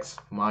say x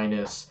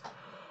minus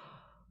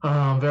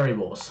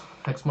variables,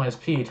 x minus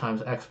p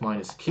times x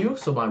minus q.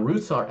 So my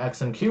roots are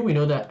x and q. We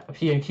know that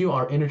p and q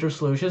are integer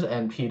solutions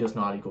and p does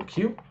not equal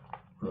q.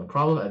 No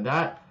problem.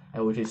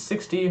 And which is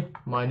 60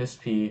 minus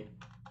p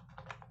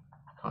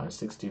times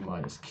 60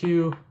 minus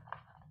q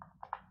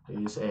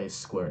is a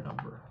square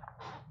number.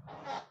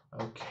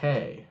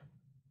 Okay.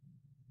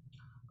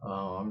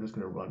 I'm just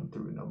going to run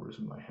through numbers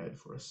in my head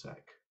for a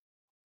sec.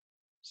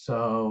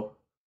 So,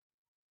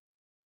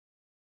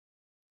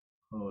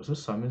 is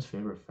this Simon's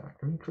favorite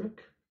factoring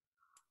trick?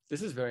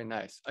 This is very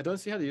nice. I don't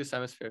see how to use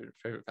Simon's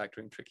favorite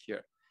factoring trick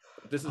here.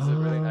 But this is a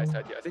really nice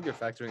idea. I think your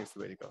factoring is the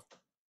way to go.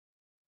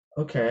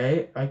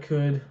 Okay, I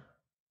could.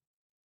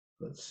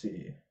 Let's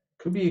see.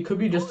 Could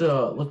be just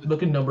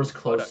look at numbers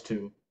close product.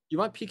 To. You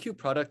want PQ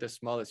product as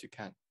small as you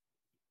can.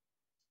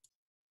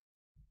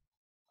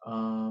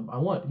 I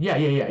want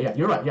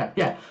you're right,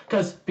 yeah,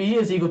 because b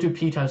is equal to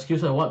p times q,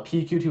 so I want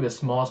pq to be as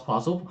small as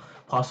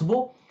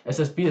possible. It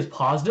says b is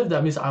positive,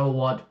 that means I will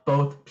want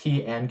both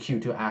p and q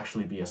to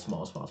actually be as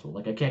small as possible.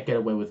 Like I can't get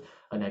away with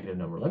a negative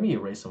number. Let me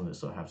erase some of this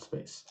so I have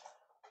space,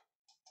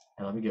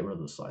 and let me get rid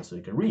of the slide so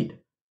you can read.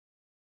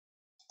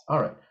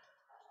 All right.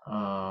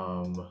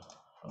 Oh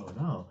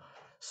no.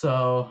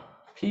 So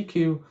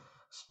pq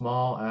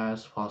small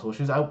as possible, which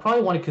means I would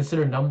probably want to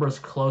consider numbers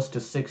close to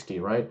 60,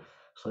 right?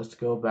 So let's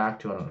go back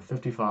to, I don't know,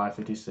 55,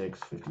 56,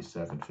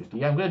 57, 50.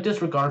 Yeah, I'm going to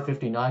disregard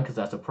 59 because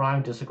that's a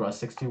prime. Disregard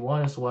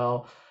 61 as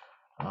well.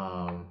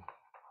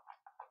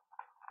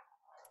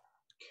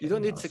 You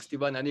don't need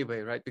 61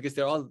 anyway, right? Because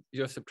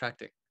you're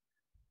subtracting.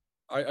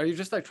 Are you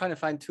just like trying to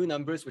find two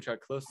numbers which are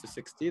close to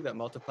 60 that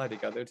multiply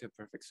together to a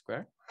perfect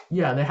square?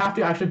 Yeah, they have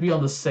to actually be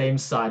on the same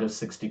side of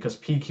 60 because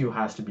PQ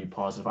has to be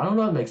positive. I don't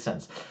know if that makes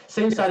sense.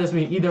 Same side as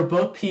me, either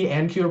both P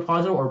and Q are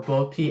positive or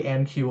both P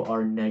and Q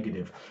are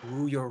negative.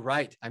 Ooh, you're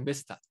right. I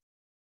missed that.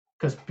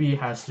 Because B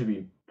has to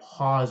be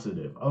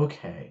positive.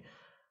 Okay.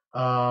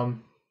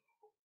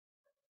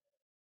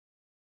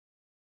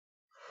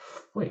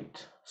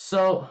 Wait.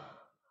 So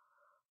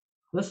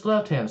this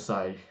left-hand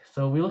side.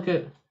 So we look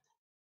at.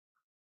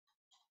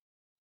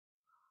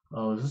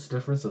 Oh, is this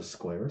difference of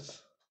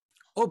squares?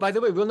 Oh, by the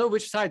way, we'll know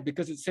which side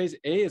because it says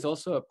A is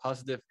also a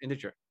positive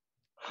integer.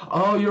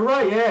 Oh, you're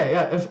right.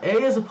 Yeah. If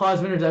A is a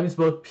positive integer, that means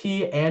both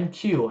P and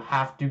Q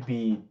have to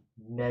be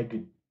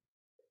negative.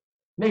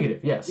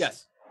 Yes.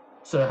 Yes.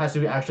 So it has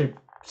to be actually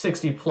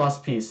 60 plus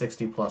P,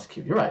 60 plus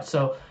Q. You're right.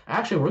 So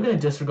actually, we're going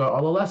to disregard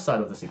all the left side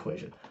of this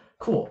equation.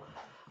 Cool.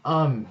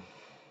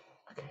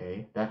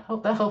 Okay, that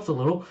helps a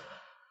little.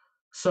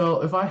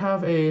 So if I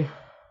have a...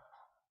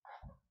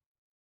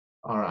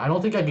 All right, I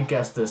don't think I can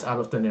guess this out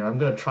of thin air. I'm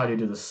going to try to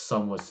do this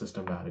somewhat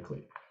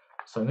systematically.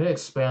 So I'm going to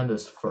expand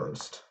this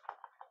first.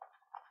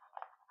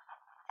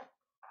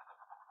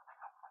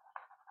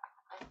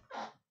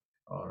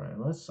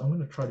 I'm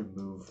gonna try to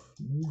move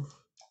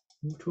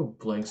to a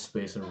blank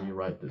space and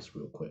rewrite this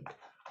real quick.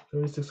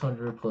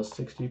 3600 plus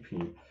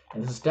 60p,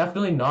 and this is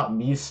definitely not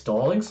me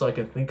stalling, so I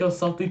can think of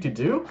something to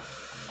do.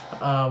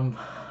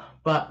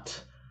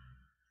 But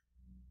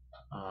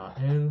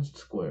n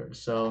squared.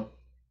 So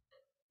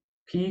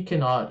p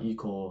cannot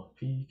equal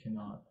p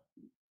cannot.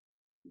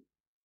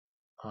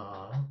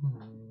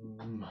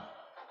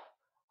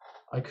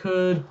 I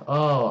could.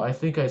 Oh, I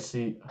think I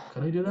see.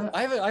 Can I do that?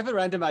 I have a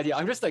random idea.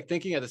 I'm just like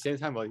thinking at the same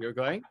time while you're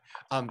going.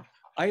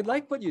 I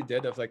like what you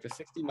did of like the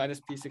 60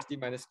 minus p, 60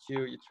 minus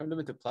q. You turned them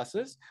into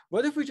pluses.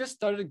 What if we just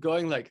started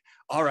going like,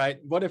 all right,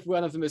 what if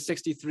one of them is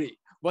 63?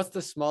 What's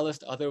the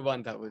smallest other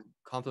one that would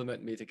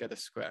complement me to get a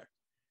square?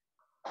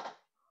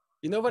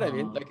 You know what I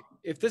mean? Like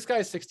if this guy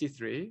is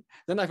 63,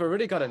 then I've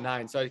already got a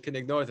 9, so I can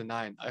ignore the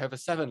 9. I have a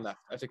 7 left.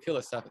 I have to kill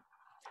a 7.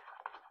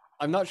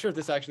 I'm not sure if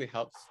this actually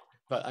helps,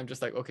 but I'm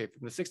just like, okay,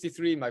 from the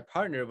 63, my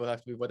partner will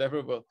have to be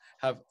whatever will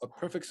have a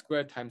perfect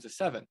square times a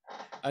 7.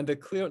 And the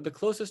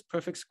closest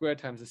perfect square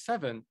times a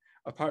 7,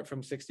 apart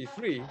from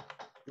 63,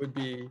 would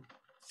be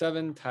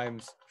 7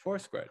 times 4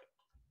 squared,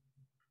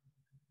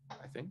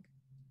 I think.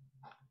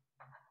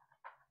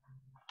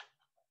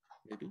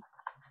 Maybe.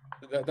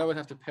 That would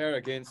have to pair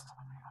against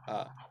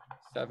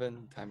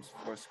 7 times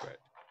 4 squared.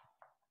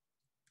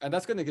 And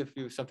that's going to give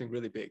you something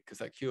really big, because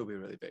that q will be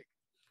really big.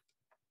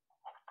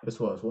 This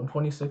was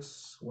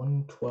 126,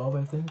 112,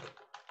 I think.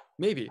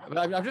 Maybe, but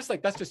I'm just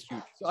like, that's just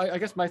huge. So I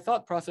guess my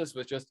thought process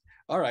was just,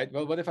 all right,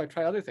 well, what if I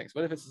try other things?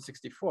 What if it's a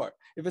 64?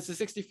 If it's a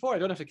 64, I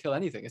don't have to kill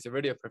anything. It's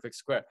already a perfect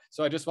square.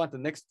 So I just want the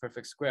next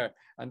perfect square.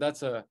 And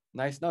that's a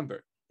nice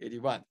number,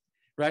 81,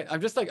 right?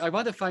 I'm just like, I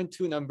want to find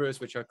two numbers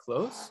which are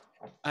close.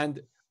 And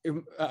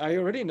I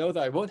already know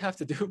that I won't have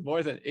to do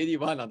more than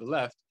 81 on the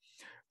left,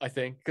 I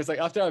think, because like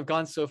after I've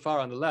gone so far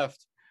on the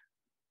left,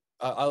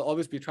 I'll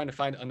always be trying to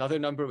find another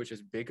number which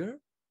is bigger.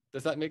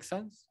 Does that make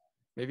sense?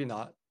 Maybe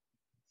not.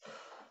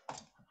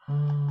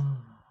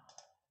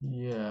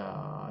 Yeah,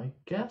 I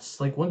guess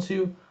like once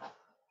you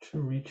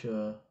reach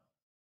a,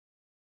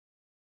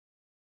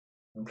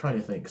 I'm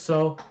trying to think.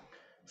 So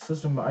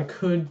system, I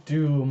could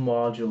do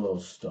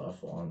modulo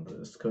stuff on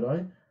this. Could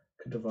I?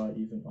 Could divide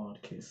even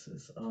odd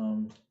cases.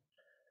 N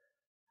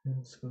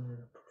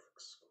squared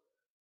perfect square.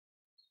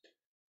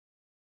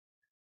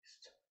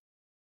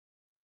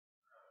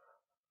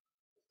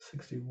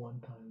 61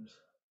 times.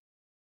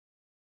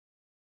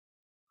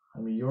 I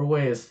mean, your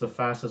way is the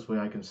fastest way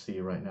I can see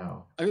right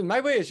now. I mean,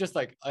 my way is just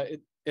like,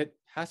 it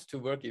has to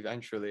work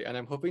eventually. And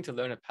I'm hoping to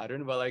learn a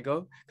pattern while I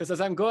go. Because as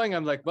I'm going,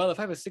 I'm like, well, if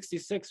I have a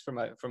 66 for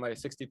my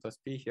 60 plus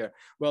p here,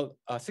 well,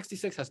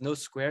 66 has no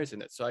squares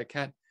in it. So I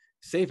can't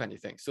save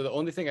anything. So the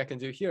only thing I can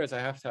do here is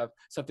I have to have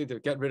something to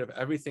get rid of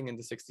everything in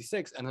the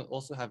 66 and then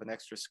also have an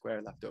extra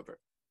square left over.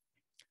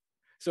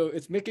 So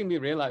it's making me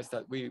realize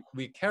that we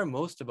care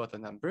most about the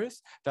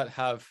numbers that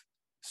have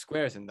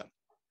squares in them.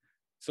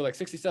 So like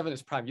 67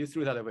 is prime. You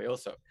threw that away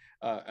also.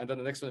 And then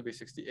the next one would be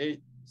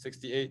 68.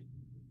 68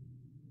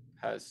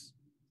 has,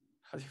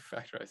 how do you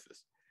factorize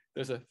this?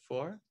 There's a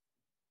 4.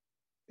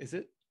 Is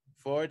it?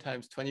 4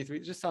 times 23?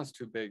 It just sounds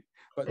too big.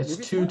 But it's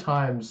 2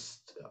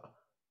 times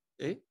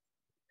 8?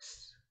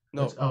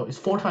 No. It's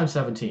 4 times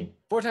 17.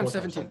 4 times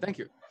 17. Thank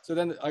you. So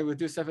then I would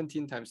do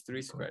 17 times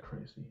 3 squared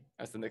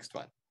as the next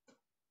one.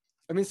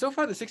 I mean, so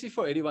far the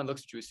 6481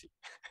 looks juicy.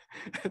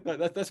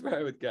 That's where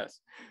I would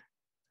guess.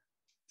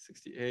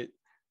 68.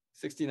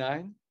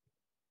 69,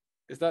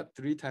 is that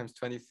 3 times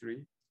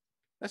 23?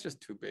 That's just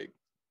too big.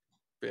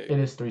 It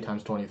is 3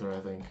 times 23, I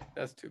think.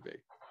 That's too big.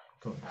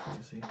 Going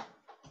crazy.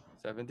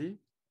 70,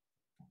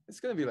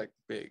 it's gonna be like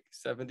big.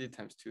 70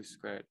 times 2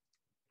 squared.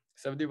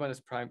 71 is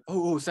prime.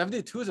 Oh,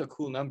 72 is a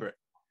cool number.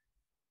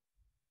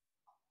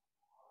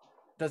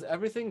 Does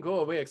everything go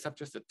away except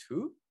just a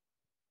 2?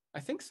 I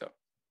think so.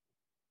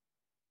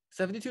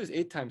 72 is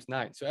 8 times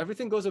 9. So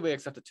everything goes away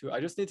except a 2. I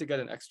just need to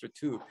get an extra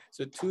 2.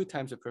 So 2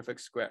 times a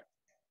perfect square.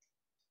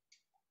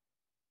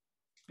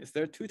 Is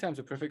there 2 times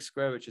a perfect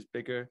square which is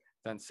bigger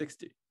than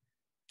 60?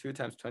 2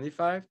 times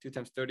 25, 2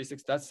 times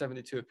 36, that's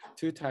 72.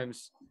 2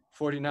 times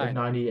 49.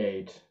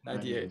 98.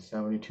 98.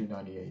 72,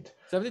 98.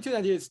 72,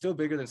 98 is still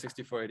bigger than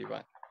 64,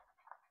 81.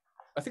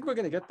 I think we're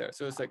going to get there.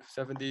 So it's like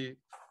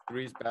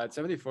 73 is bad.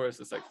 74 is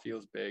just like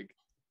feels big.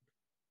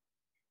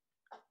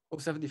 Oh,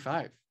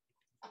 75.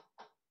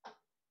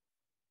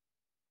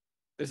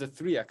 There's a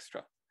 3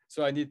 extra.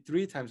 So I need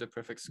 3 times a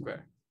perfect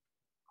square.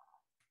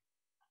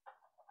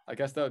 I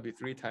guess that would be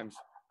 3 times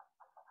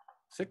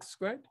 6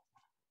 squared.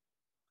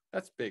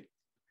 That's big.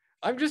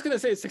 I'm just going to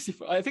say it's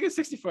 64. I think it's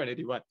 64 and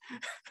 81.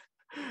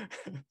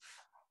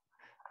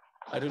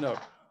 I don't know.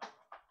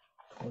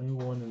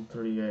 21 and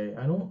 38.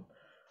 I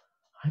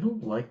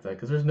don't like that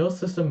because there's no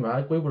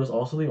systematic way, but it's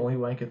also the only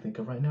way I can think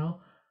of right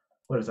now.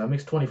 What is that?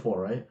 Makes 24,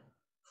 right?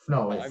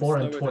 No, wait, 4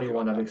 and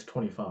 21, that makes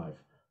 25.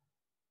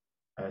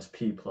 As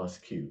p plus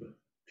q.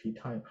 P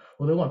times,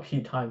 well, they want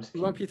p times q.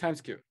 We want p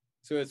times q.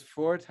 So it's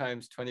 4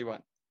 times 21.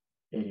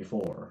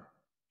 84.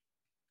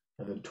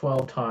 And then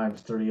 12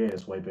 times 38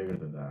 is way bigger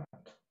than that.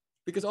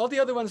 Because all the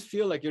other ones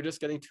feel like you're just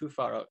getting too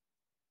far out.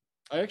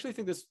 I actually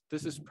think this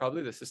is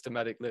probably the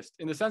systematic list,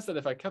 in the sense that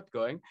if I kept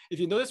going, if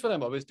you notice what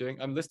I'm always doing,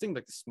 I'm listing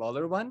like the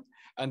smaller one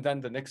and then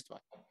the next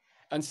one.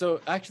 And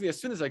so actually, as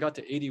soon as I got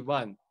to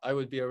 81, I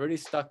would be already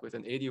stuck with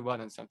an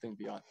 81 and something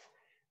beyond.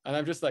 And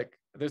I'm just like,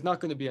 there's not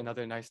going to be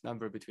another nice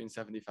number between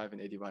 75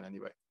 and 81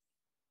 anyway.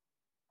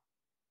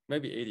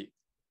 Maybe 80,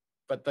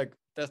 but like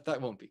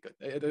that won't be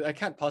good. I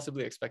can't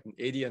possibly expect an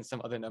 80 and some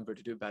other number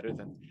to do better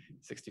than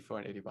 64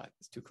 and 81.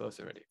 It's too close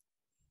already.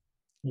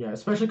 Yeah,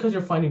 especially because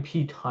you're finding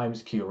p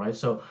times q, right?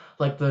 So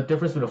like the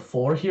difference between a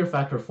 4 here,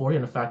 factor of 4 here,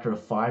 and a factor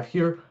of 5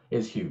 here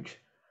is huge.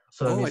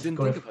 So that Oh, I means didn't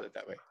going think about it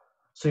that way.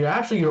 so you're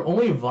actually your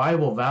only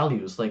viable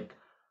values, like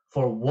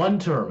for one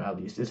term at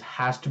least,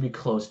 has to be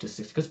close to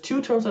 60. Because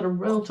two terms that are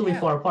relatively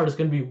Yeah. far apart is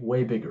going to be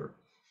way bigger.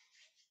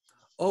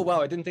 Oh,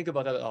 wow. I didn't think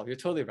about that at all. You're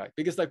totally right.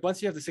 Because like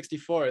once you have the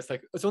 64, it's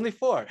like, it's only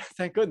 4.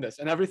 Thank goodness.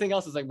 And everything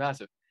else is like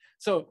massive.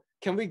 So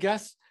can we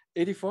guess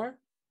 84?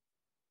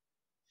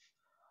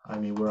 I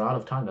mean, we're out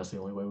of time. That's the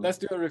only way. Let's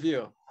do a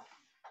review.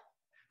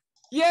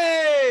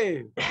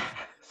 Yay!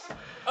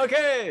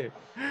 Okay.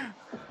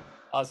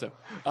 Awesome.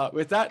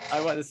 With that,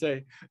 I want to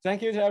say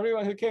thank you to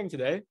everyone who came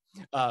today.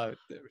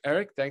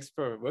 Eric, thanks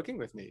for working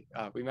with me.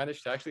 We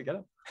managed to actually get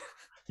him.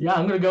 Yeah,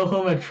 I'm gonna go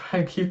home and try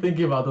and keep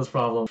thinking about this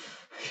problem.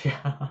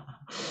 Yeah,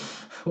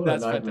 what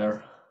That's a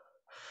nightmare.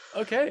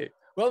 Fantastic. Okay.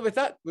 Well, with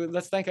that,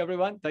 let's thank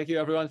everyone. Thank you,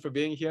 everyone, for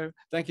being here.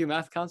 Thank you,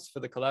 MathCounts,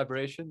 for the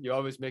collaboration. You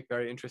always make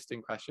very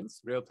interesting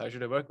questions. Real pleasure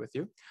to work with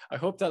you. I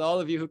hope that all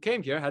of you who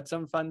came here had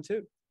some fun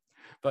too.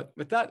 But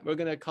with that, we're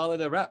going to call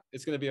it a wrap.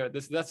 It's going to be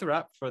that's a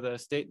wrap for the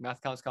state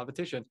MathCounts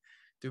competition.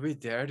 Do we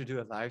dare to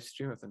do a live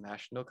stream of the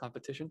national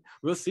competition?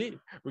 We'll see.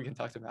 We can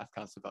talk to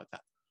MathCounts about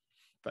that.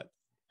 But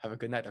have a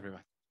good night,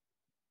 everyone.